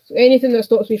study. So anything that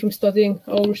stops me from studying,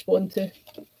 I'll respond to.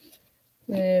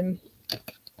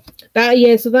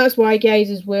 So that's why, guys,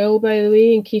 as well, by the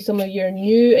way, in case some of you are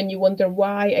new and you wonder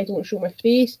why I don't show my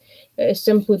face, it is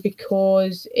simply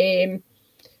because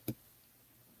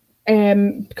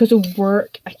of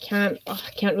work. I can't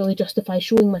really justify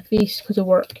showing my face because of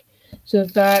work. So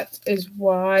that is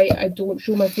why I don't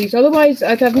show my face. Otherwise,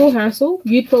 I'd have no hassle.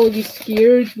 You'd probably be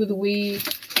scared with the way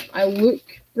I look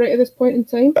right at this point in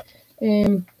time.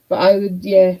 But I would,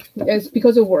 yeah, it's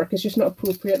because of work. It's just not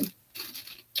appropriate.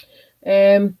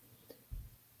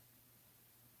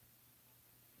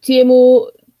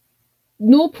 TMO,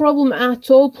 no problem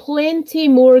at all. Plenty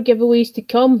more giveaways to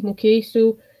come. Okay,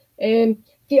 so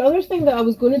the other thing that I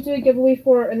was going to do a giveaway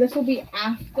for, and this will be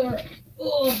after.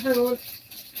 Oh, hang on.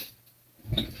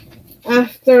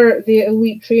 After the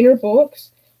Elite Trainer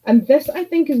box, and this I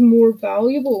think is more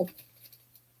valuable.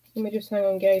 Let me just hang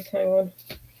on, guys. Hang on.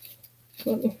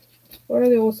 Why are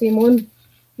they all the same one?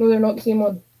 No, they're not the same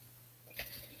one.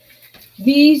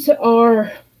 These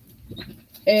are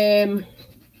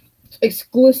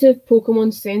exclusive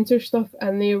Pokemon Center stuff,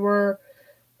 and they were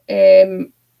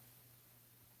kind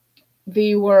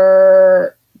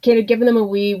of giving them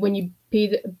away when you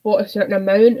bought a certain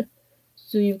amount.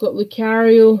 So you've got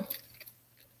Lucario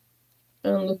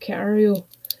and Lucario.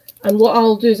 And what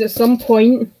I'll do is at some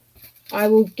point, I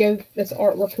will give this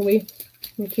artwork away.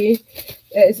 Okay?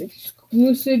 It's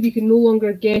exclusive. You can no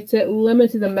longer get it.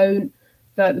 Limited amount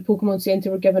that the Pokemon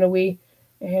Center were giving away.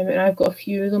 And I've got a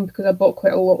few of them because I bought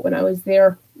quite a lot when I was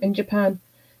there in Japan.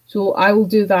 So I will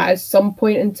do that at some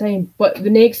point in time. But the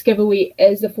next giveaway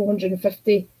is the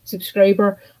 450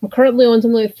 subscriber. I'm currently on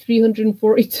something like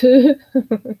 342.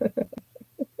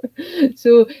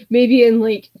 So maybe in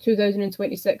like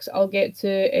 2026 I'll get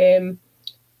to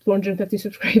 450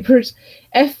 subscribers.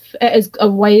 If it is a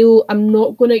while, I'm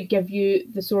not going to give you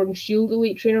the Sword and Shield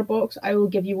Elite Trainer box. I will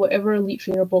give you whatever Elite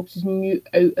Trainer box is new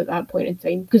out at that point in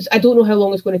time, because I don't know how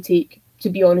long it's going to take, to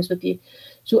be honest with you.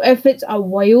 So if it's a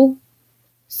while,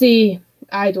 say,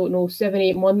 I don't know,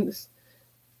 7-8 months,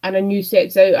 and a new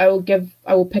set's out, I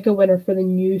will pick a winner for the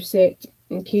new set.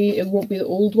 Okay, it won't be the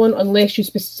old one unless you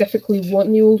specifically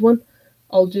want the old one.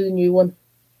 I'll do the new one.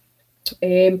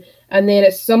 And then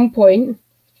at some point,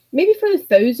 maybe for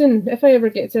 1,000, if I ever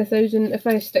get to 1,000, if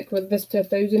I stick with this to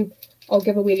 1,000, I'll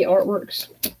give away the artworks.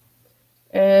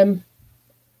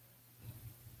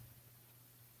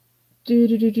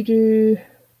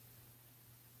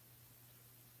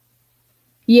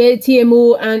 Yeah,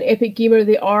 TMO and Epic Gamer,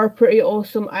 they are pretty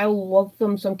awesome. I love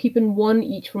them. So I'm keeping one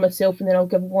each for myself, and then I'll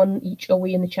give one each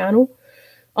away in the channel.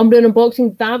 Umbreon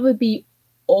Unboxing, that would be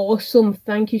awesome.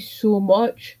 Thank you so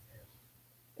much.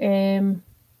 TMO,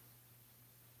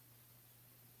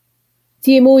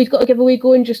 he's got a giveaway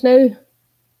going just now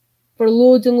for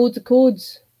loads and loads of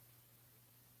codes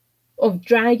of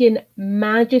Dragon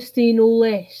Majesty, no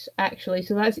less, actually.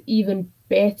 So that's even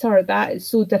better. That is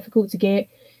so difficult to get.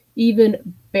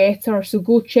 Even better. So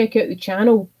go check out the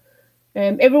channel.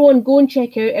 Everyone go and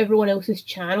check out everyone else's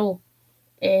channel.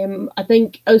 I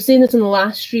think I was saying this in the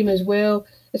last stream as well.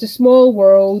 It's a small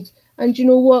world, and you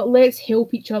know what? Let's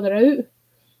help each other out.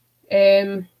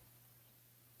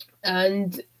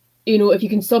 And you know, if you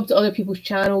can sub to other people's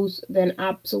channels, then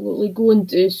absolutely go and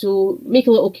do so. Make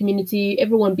a little community.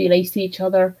 Everyone be nice to each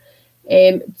other.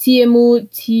 TMO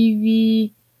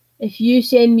TV. If you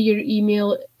send me your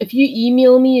email, if you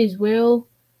email me as well,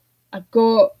 I've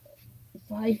got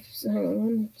 5. Hang on,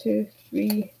 1, 2,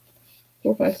 3,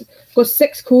 4, 5. 6. I've got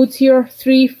 6 codes here.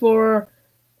 3 for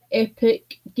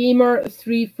Epic Gamer,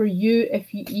 3 for you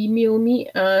if you email me,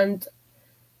 and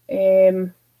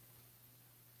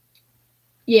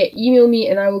yeah, email me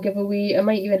and I will give away. I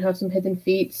might even have some hidden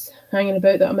fates hanging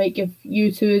about that I might give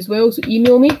you to as well. So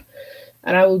email me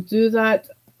and I will do that.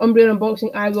 Umbreon Unboxing,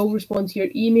 I will respond to your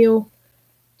email.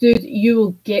 Dude, you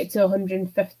will get to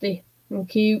 150.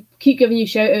 Okay, keep giving you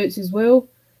shout outs as well.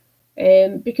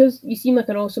 Because you seem like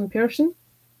an awesome person.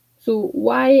 So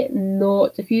why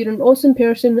not? If you're an awesome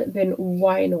person, then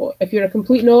why not? If you're a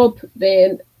complete knob,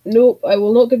 then nope, I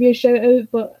will not give you a shout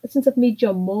out. But since I've made you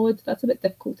a mod, that's a bit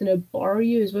difficult to now borrow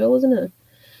you as well, isn't it?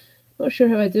 Not sure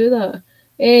how I do that.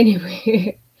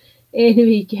 Anyway,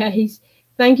 guys,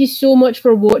 thank you so much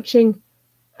for watching.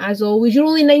 As always, you're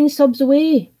only 9 subs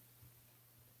away.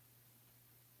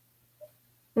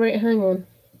 Right, hang on.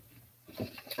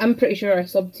 I'm pretty sure I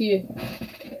subbed to you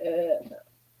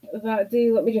that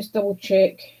day. Let me just double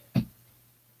check.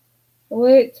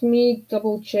 Let me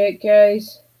double check,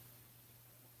 guys.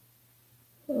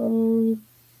 Umbreon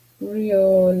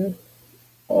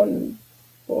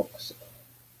Unboxing.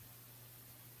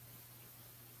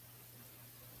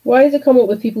 Why does it come up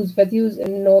with people's videos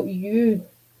and not you?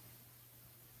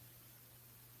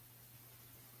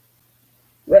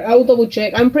 Right, I'll double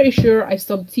check. I'm pretty sure I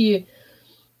subbed to you.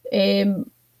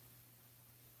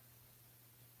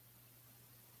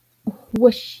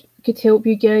 Wish I could help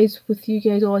you guys. With you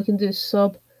guys, all I can do is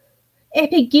sub.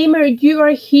 Epic Gamer, you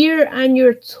are here and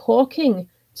you're talking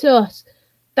to us.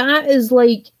 That is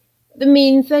like the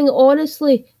main thing,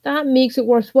 honestly. That makes it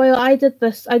worthwhile. I did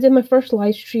my first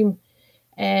live stream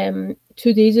 2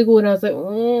 days ago and I was like,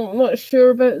 I'm not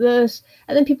sure about this.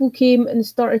 And then people came and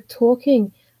started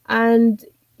talking, and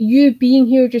you being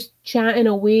here just chatting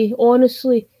away,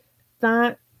 honestly,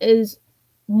 that is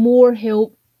more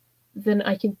help than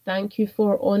I can thank you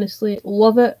for, honestly.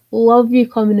 Love it. Love you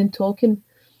coming and talking.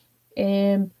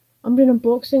 Umbreon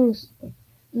Unboxings,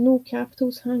 no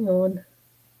capitals, hang on.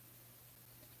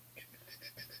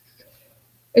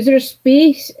 Is there a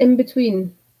space in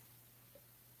between?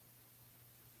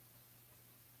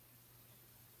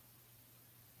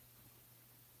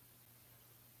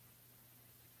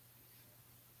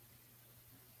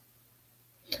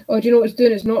 Oh, do you know what it's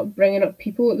doing? It's not bringing up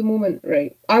people at the moment.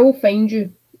 Right. I will find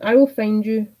you. I will find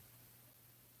you.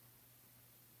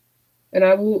 And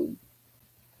I will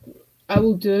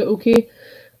do it, okay?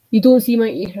 You don't see my...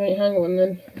 Right, hang on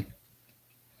then.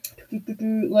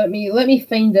 Let me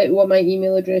find out what my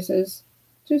email address is.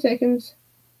 2 seconds.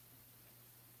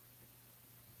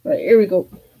 Right, here we go.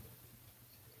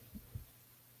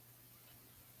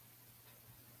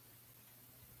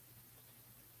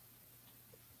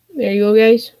 There you go,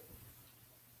 guys.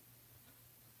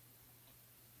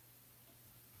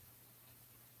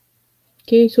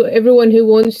 Okay, so everyone who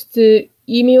wants to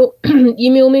email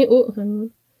email me,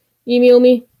 email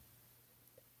me,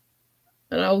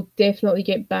 and I'll definitely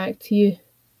get back to you.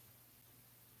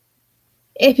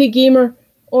 Epic Gamer,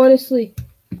 honestly,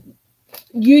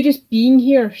 you just being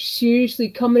here, seriously,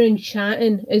 coming and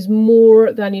chatting is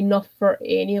more than enough for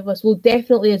any of us. Well,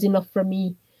 definitely is enough for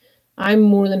me. I'm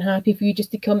more than happy for you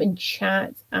just to come and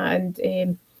chat and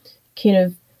kind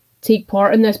of take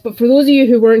part in this. But for those of you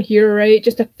who weren't here, right,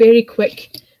 just a very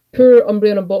quick, poor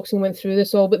Umbreon Unboxing went through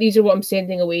this all, but these are what I'm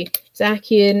sending away.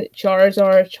 Zacian,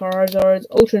 Charizard,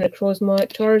 Ultra Necrozma,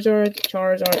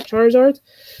 Charizard,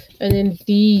 and then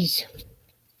these.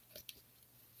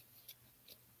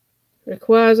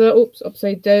 Rayquaza, oops,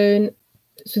 upside down.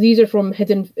 So these are from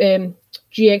Hidden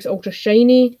GX Ultra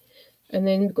Shiny. And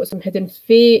then we've got some Hidden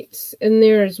Fates in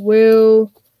there as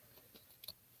well.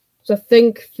 So I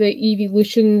think the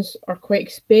Evolutions are quite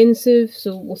expensive,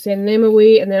 so we'll send them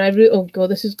away. And then oh god,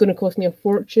 this is going to cost me a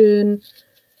fortune.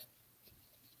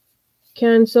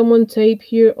 Can someone type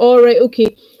here? All right,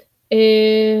 okay.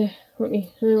 Let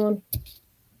me, hang on.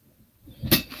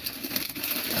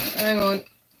 Hang on.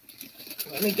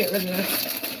 Let me get rid of this.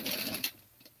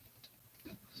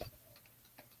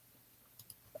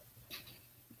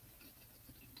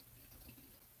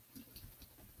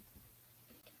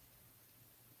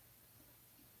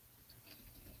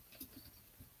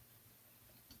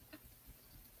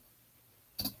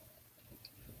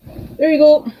 There you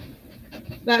go.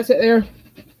 That's it there.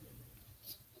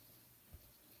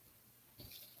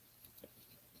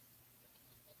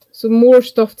 So more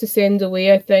stuff to send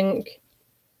away, I think.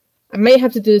 I might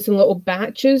have to do this in little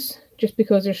batches just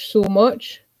because there's so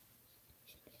much.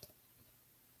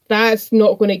 That's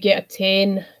not going to get a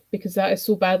 10 because that is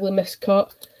so badly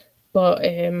miscut. But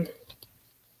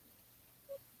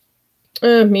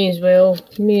may as well.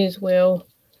 May as well.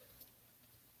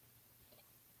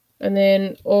 And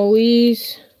then all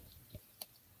these.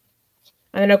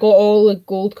 And then I got all the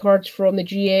gold cards from the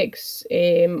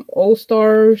GX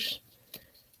All-Stars.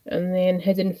 And then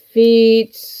Hidden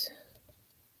Fates.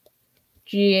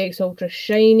 GX Ultra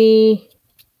Shiny.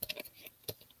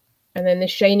 And then the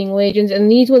Shining Legends.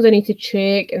 And these ones I need to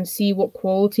check and see what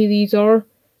quality these are. I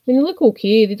mean, they look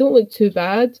okay. They don't look too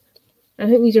bad. I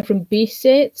think these are from base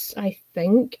sets, I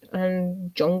think.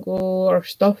 And Jungle or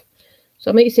stuff. So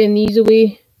I might send these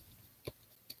away.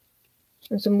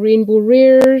 And some Rainbow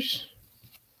Rares.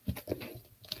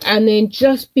 And then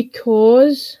just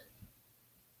because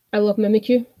I love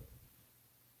Mimikyu.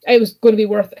 It was going to be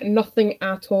worth nothing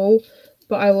at all.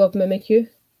 But I love Mimikyu.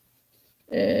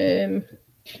 And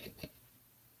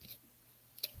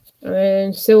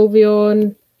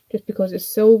Sylveon, just because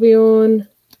it's Sylveon.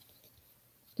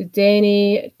 The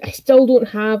Denny. I still don't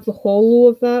have the holo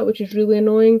of that, which is really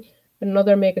annoying.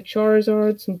 Another Mega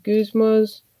Charizard, some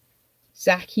Guzmas.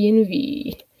 Zacian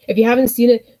V. If you haven't seen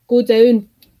it, go down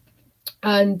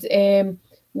and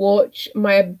watch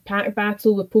my pack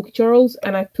battle with Pokecharles,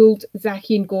 and I pulled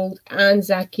Zacian Gold and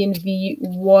Zacian V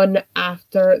one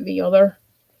after the other.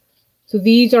 So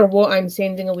these are what I'm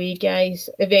sending away, guys,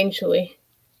 eventually.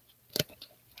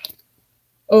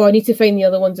 Oh, I need to find the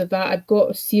other ones of that. I've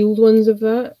got sealed ones of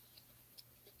that.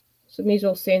 So may as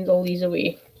well send all these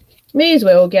away. May as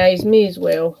well, guys, may as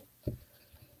well.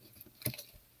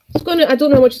 I don't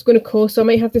know how much it's going to cost, so I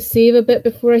might have to save a bit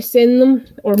before I send them,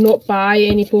 or not buy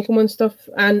any Pokemon stuff,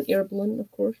 and Air Balloon, of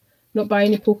course. Not buy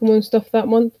any Pokemon stuff that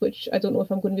month, which I don't know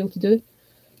if I'm going to be able to do.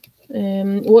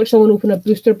 Watch someone open a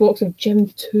booster box of Gym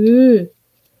 2.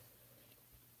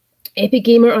 Epic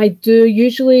Gamer, I do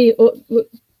usually. Oh, look,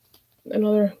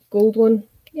 another gold one.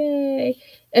 Yay!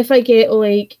 If I get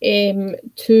like 2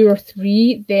 or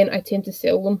 3, then I tend to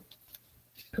sell them.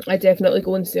 I definitely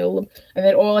go and sell them, and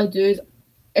then all I do is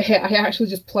I actually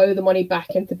just plough the money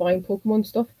back into buying Pokemon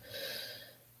stuff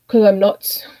because I'm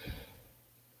nuts.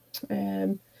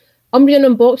 Umbreon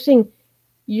Unboxing,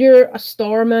 you're a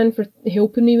star, man, for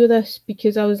helping me with this,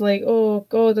 because I was like, oh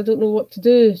god, I don't know what to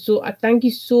do. So I thank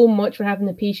you so much for having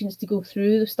the patience to go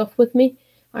through the stuff with me.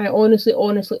 I honestly,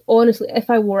 if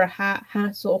I wore a hat,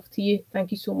 hats off to you. Thank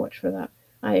you so much for that.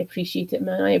 I appreciate it,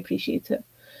 man. I appreciate it.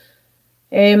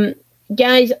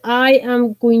 Guys, I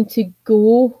am going to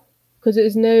go. Because it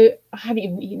is now, I haven't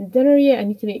even eaten dinner yet.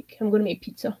 I'm going to make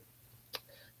pizza.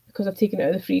 Because I've taken it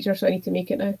out of the freezer, so I need to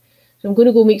make it now. So I'm going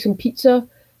to go make some pizza.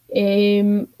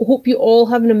 Hope you all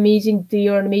have an amazing day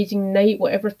or an amazing night,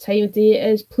 whatever time of day it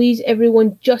is. Please,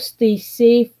 everyone, just stay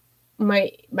safe.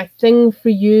 My thing for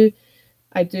you,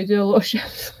 I do a lot of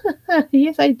shifts.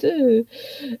 Yes, I do.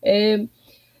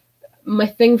 My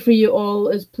thing for you all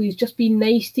is please just be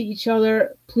nice to each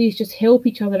other. Please just help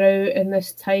each other out in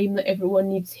this time that everyone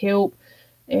needs help.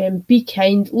 Be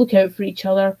kind, look out for each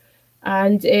other.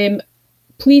 And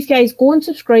please, guys, go and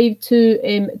subscribe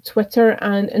to Twitter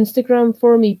and Instagram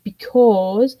for me,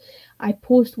 because I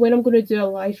post when I'm going to do a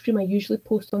live stream. I usually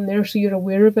post on there so you're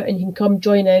aware of it and you can come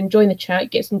join in, join the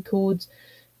chat, get some codes.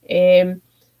 Yeah,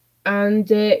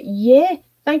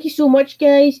 thank you so much,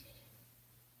 guys.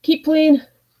 Keep playing.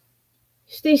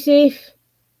 Stay safe.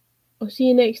 I'll see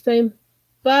you next time.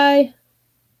 Bye.